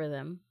to look for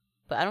them,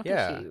 but I don't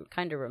Yeah. think she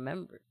kind of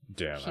remembered.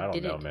 Damn, She I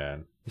don't know, didn't.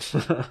 man.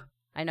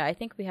 I know. I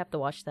think we have to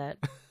watch that.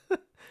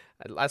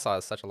 I saw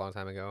it such a long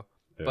time ago.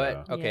 Yeah.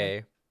 But Yeah.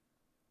 okay.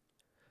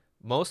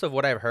 Most of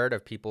what I've heard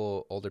of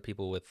older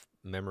people with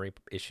memory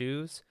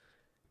issues,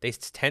 they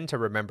tend to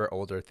remember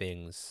older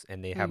things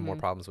and they have more Mhm.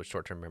 problems with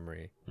short-term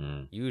memory.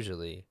 Mm.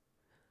 Usually.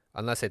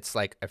 Unless it's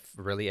like a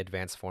really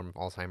advanced form of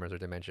Alzheimer's or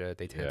dementia,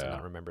 they tend to Yeah.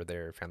 not remember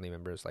their family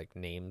members' like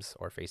names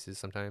or faces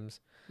sometimes,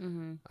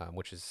 Mm-hmm.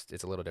 which it's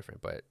a little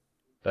different. But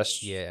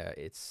That's yeah,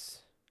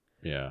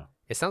 yeah.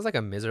 it sounds like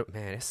a miserable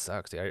man. It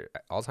sucks, dude.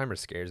 Alzheimer's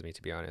scares me,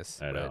 to be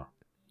honest. I but know.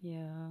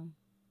 Yeah.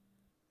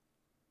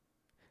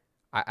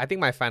 I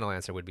think my final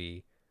answer would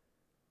be,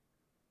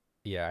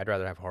 yeah, I'd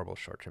rather have horrible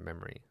short-term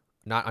memory,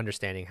 not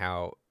understanding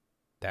how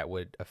that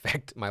would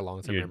affect my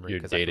long-term memory Your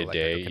because day I to feel like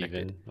they're day connected.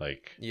 even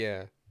like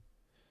Yeah,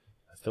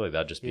 I feel like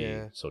that'd just be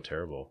Yeah. so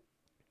terrible.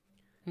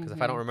 because Mm-hmm.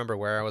 if I don't remember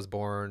where I was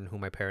born, who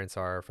my parents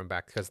are from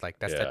back, because like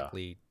that's Yeah.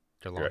 technically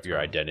your long-term, Your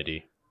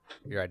identity.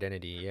 your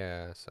identity.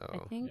 Yeah, I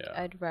so think yeah.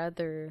 I'd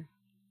rather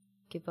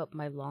give up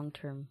my long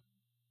term.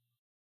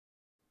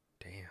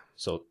 damn.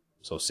 So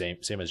same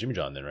as Jimmy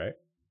John then, right?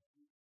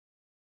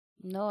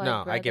 No,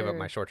 No, I'd I give up rather-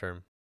 my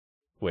short-term.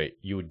 Wait,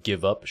 you would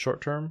give up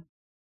short term?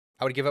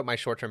 I would give up my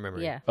short-term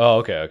memory. Yeah, Oh,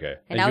 okay.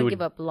 and you I would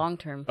give up long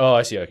term. Oh,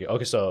 I see.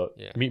 Okay. So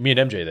Yeah. me and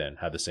MJ then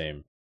have the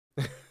same.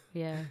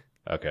 Yeah.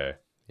 Okay.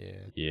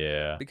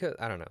 Yeah. Because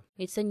I don't know.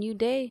 It's a new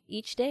day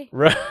each day.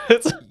 Right.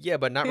 Yeah,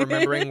 but not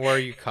remembering where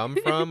you come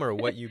from or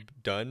what you've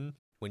done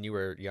when you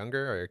were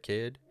younger or a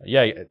kid.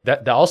 Yeah,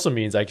 that also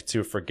means I get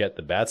to forget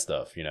the bad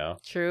stuff, you know.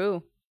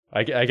 True.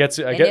 I get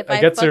to I And get if I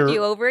I get fuck to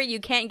you over, you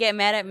can't get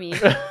mad at me.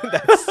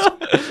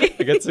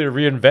 I get to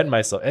reinvent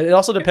myself. And it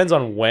also depends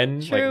on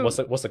when, True.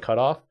 like what's the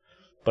cutoff,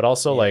 but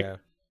also like Yeah.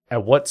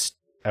 at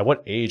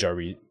what age are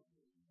we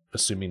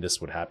assuming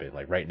this would happen?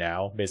 Like right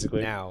now,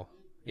 basically. Now.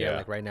 Yeah, Yeah.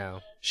 like right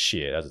now.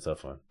 Shit, that's a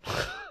tough one.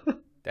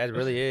 That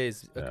really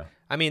is. Yeah.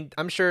 I mean,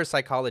 I'm sure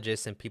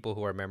psychologists and people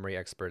who are memory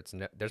experts,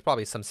 there's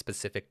probably some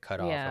specific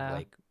cutoff Yeah. of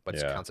like what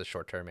Yeah. counts as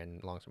short term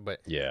and long term. But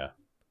Yeah.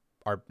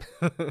 are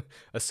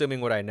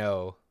assuming what I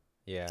know,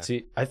 yeah.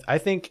 See, I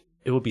think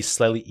it would be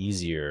slightly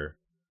easier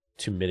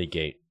to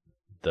mitigate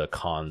the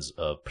cons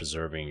of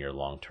preserving your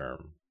long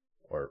term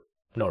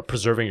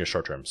preserving your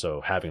short term.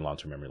 So having long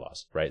term memory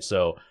loss, right?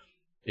 So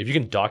if you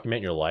can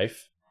document your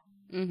life,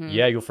 Mm-hmm.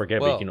 yeah, you'll forget,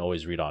 but Well, you can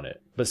always read on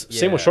it. But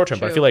same with yeah, short term.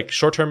 But I true. feel like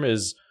short term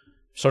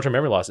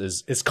memory loss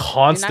is You're not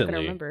constantly. gonna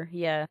remember.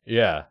 Yeah.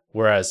 Yeah.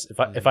 Whereas if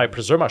I Mhm.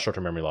 preserve my short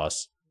term memory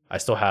loss, I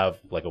still have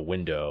like a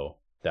window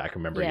that I can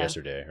remember Yeah.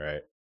 yesterday,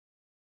 right?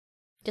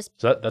 Just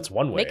So that's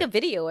one way. make a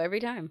video every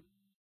time.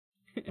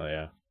 Oh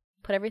yeah.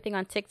 Put everything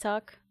on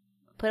TikTok.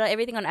 Put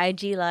everything on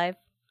IG Live.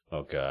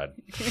 Oh god.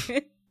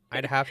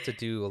 I'd have to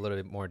do a little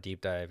bit more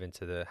deep dive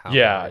into the how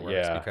Yeah, memory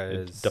works yeah.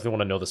 because Definitely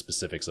want to know the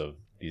specifics of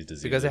these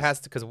diseases. because it has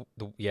to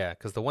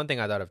because the one thing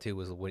I thought of too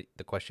was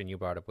the question you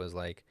brought up was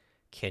like,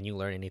 can you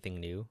learn anything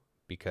new?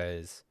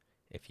 Because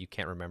if you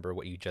can't remember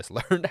what you just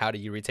learned, how do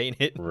you retain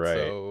it? Right.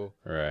 So,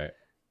 Right.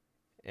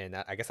 and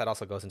I guess that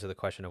also goes into the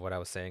question of what I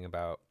was saying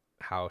about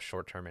how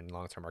short term and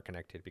long term are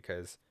connected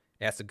because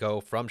it has to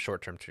go from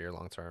short term to your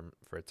long term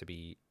for it to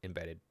be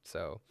embedded.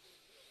 So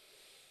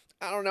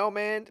I don't know,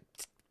 man.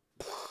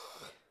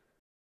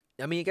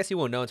 I mean, I guess you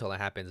won't know until it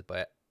happens,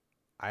 but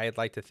I'd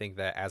like to think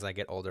that as I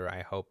get older,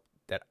 I hope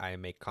that I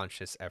make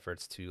conscious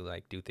efforts to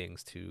like do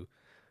things to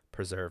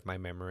preserve my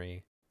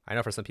memory. I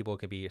know for some people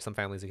some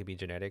families it could be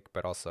genetic,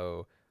 but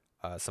also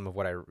some of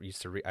what I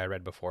used to I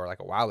read before like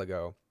a while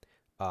ago.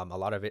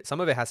 Some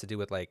of it has to do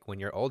with like when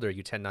you're older,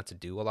 you tend not to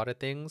do a lot of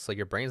things, so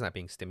your brain's not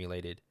being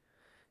stimulated.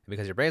 And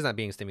because your brain's not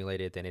being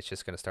stimulated, then it's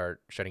just gonna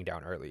start shutting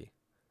down early.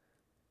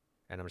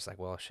 And I'm just like,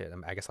 well, shit.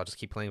 I guess I'll just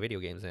keep playing video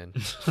games then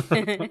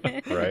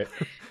Right.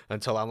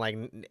 until I'm like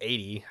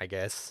 80, I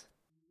guess.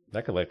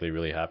 That could likely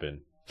really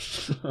happen.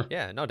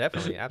 Yeah, no,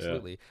 definitely,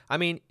 absolutely. I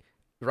mean,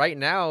 right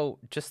now,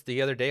 just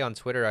the other day on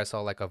Twitter, I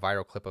saw like a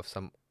viral clip of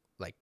some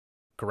like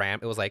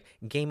it was like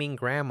gaming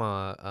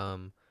grandma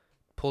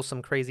pulls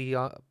some crazy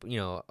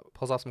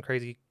pulls off some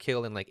crazy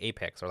kill in like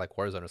Apex or like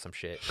Warzone or some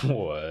shit.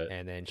 What?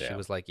 And then she Damn.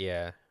 was like,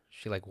 yeah,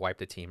 she like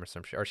wiped a team or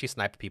some shit, or she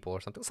sniped people or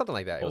something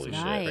like that. It was Holy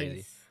some shit. shit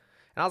crazy.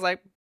 And I was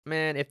like,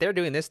 man, if they're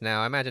doing this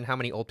now, imagine how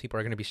many old people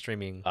are going to be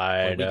streaming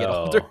I when we get know.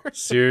 older.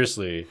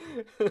 Seriously.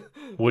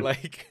 Would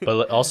Like,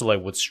 but also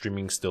like would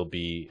streaming still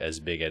be as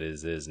big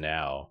as it is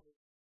now?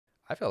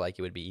 I feel like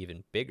it would be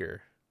even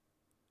bigger,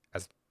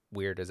 as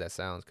weird as that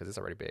sounds, because it's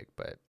already big,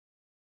 but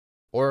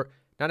or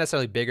not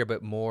necessarily bigger,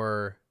 but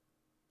more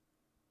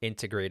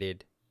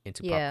integrated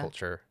into Yeah. pop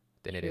culture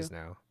than it True. is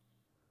now.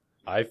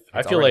 I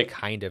It's feel already like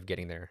kind of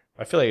getting there.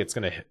 I feel like it's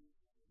gonna hit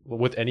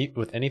with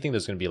anything.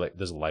 There's gonna be like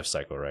there's a life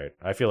cycle, right?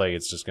 I feel like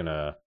it's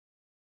gonna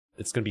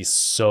be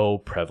so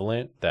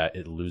prevalent that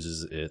it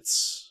loses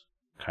its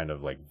kind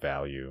of like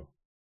value.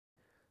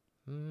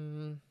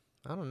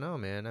 I don't know,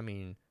 man. I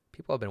mean,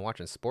 people have been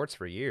watching sports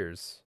for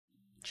years,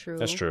 True.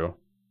 That's true.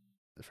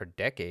 for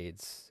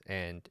decades,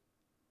 and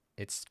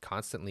it's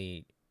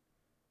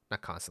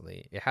not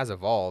constantly, it has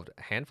evolved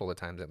a handful of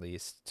times at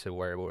least to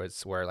where it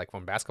was where like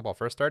when basketball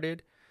first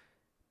started,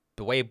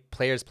 the way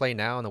players play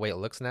now and the way it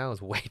looks now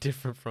is way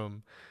different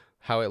from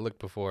how it looked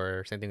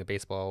before. Same thing with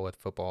baseball, with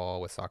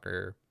football, with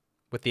soccer,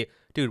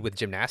 with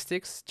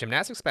gymnastics.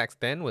 Gymnastics back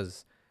then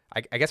was,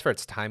 I guess for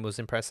its time was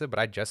impressive, but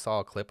I just saw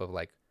a clip of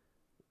like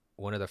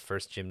one of the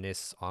first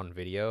gymnasts on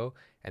video,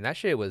 and that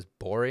shit was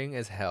boring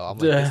as hell. I'm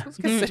like, this was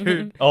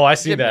considered, Oh, I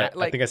seen that. I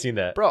like, think I seen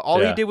that. bro. All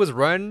Yeah. he did was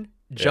run,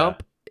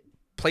 jump,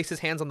 place his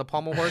hands on the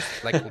pommel horse,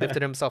 like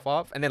lifted himself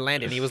off, and then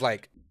landed. And he was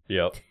like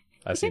Yep.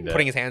 I seen that.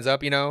 putting his hands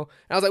up, And I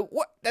was like,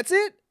 what? That's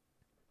it?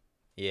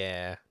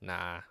 Yeah,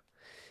 nah.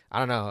 I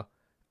don't know.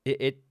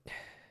 It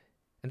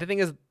and the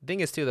thing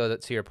is too, though,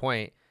 that to your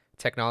point,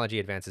 technology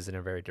advances in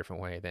a very different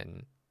way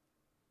than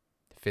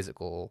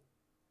physical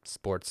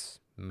sports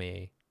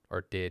may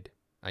or did,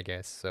 I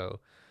guess. So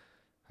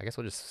I guess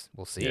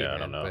we'll see. Yeah, I man,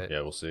 don't know. but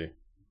Yeah, we'll see.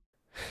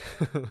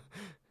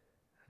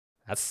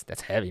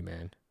 that's heavy,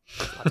 man.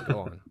 That's a lot to go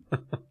on.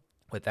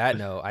 With that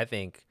note, I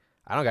think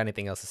I don't got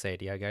anything else to say.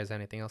 Do you guys have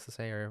anything else to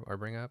say or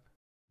bring up?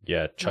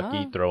 Yeah,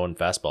 Chucky No. throwing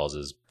fastballs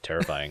is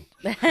terrifying.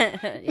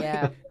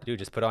 Yeah. Dude,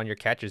 just put on your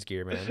catcher's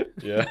gear, man.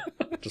 Yeah.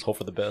 Just hope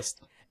for the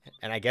best.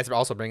 And I guess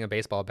also bring a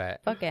baseball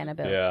bat. Fuck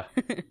Annabelle. Yeah.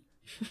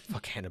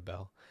 Fuck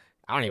Annabelle.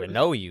 I don't even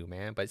know you,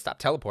 man, but stop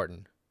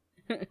teleporting.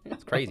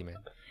 It's crazy, man.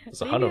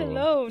 There's a Leave hundred me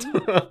of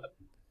them. alone.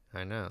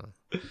 I know.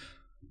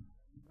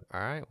 All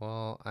right,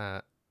 well,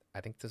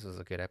 I think this was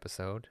a good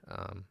episode.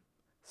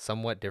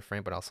 Somewhat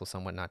different, but also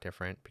somewhat not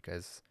different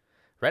because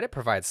Reddit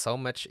provides so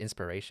much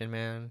inspiration,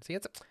 man. See,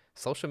 it's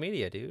social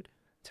media, dude.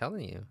 I'm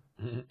telling you.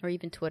 Or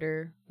even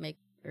Twitter does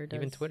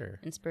Even Twitter.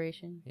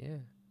 inspiration.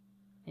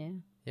 Yeah.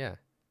 Yeah.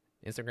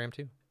 Instagram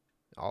too.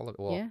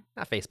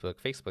 Not Facebook.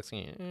 Facebook's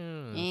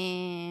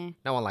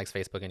no one likes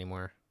Facebook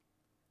anymore.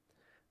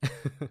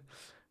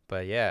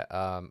 But yeah,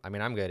 I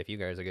mean, I'm good if you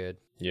guys are good.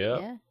 Yeah.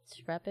 Yeah.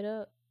 Let's wrap it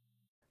up.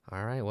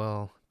 All right.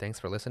 Well, thanks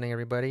for listening,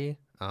 everybody.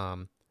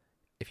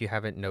 If you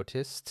haven't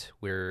noticed,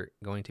 we're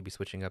going to be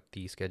switching up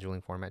the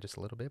scheduling format just a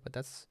little bit, but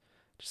that's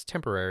just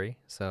temporary.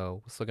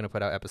 So we're still going to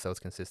put out episodes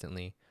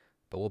consistently,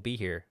 but we'll be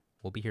here.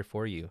 We'll be here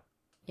for you.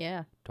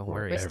 Yeah. Don't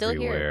worry. We're still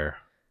here.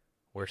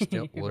 We're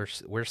still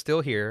we're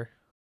still here.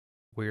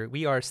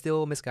 We are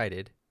still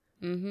misguided.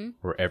 Mm-hmm.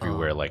 We're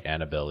everywhere like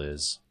Annabelle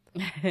is.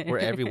 We're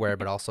everywhere,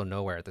 but also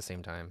nowhere at the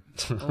same time.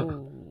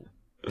 Oh.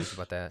 Think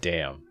about that.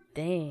 Damn.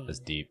 Dang. That's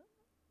deep.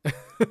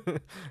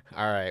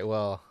 All right.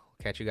 Well,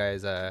 catch you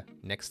guys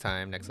next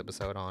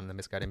episode on the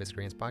Misguided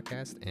Miscreants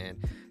podcast.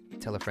 And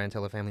tell a friend,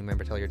 tell a family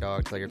member, tell your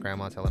dog, tell your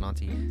grandma, tell an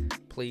auntie,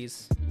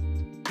 please.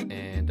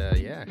 And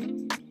yeah,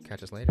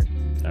 catch us later.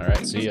 All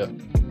right. See ya.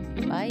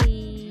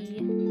 Bye.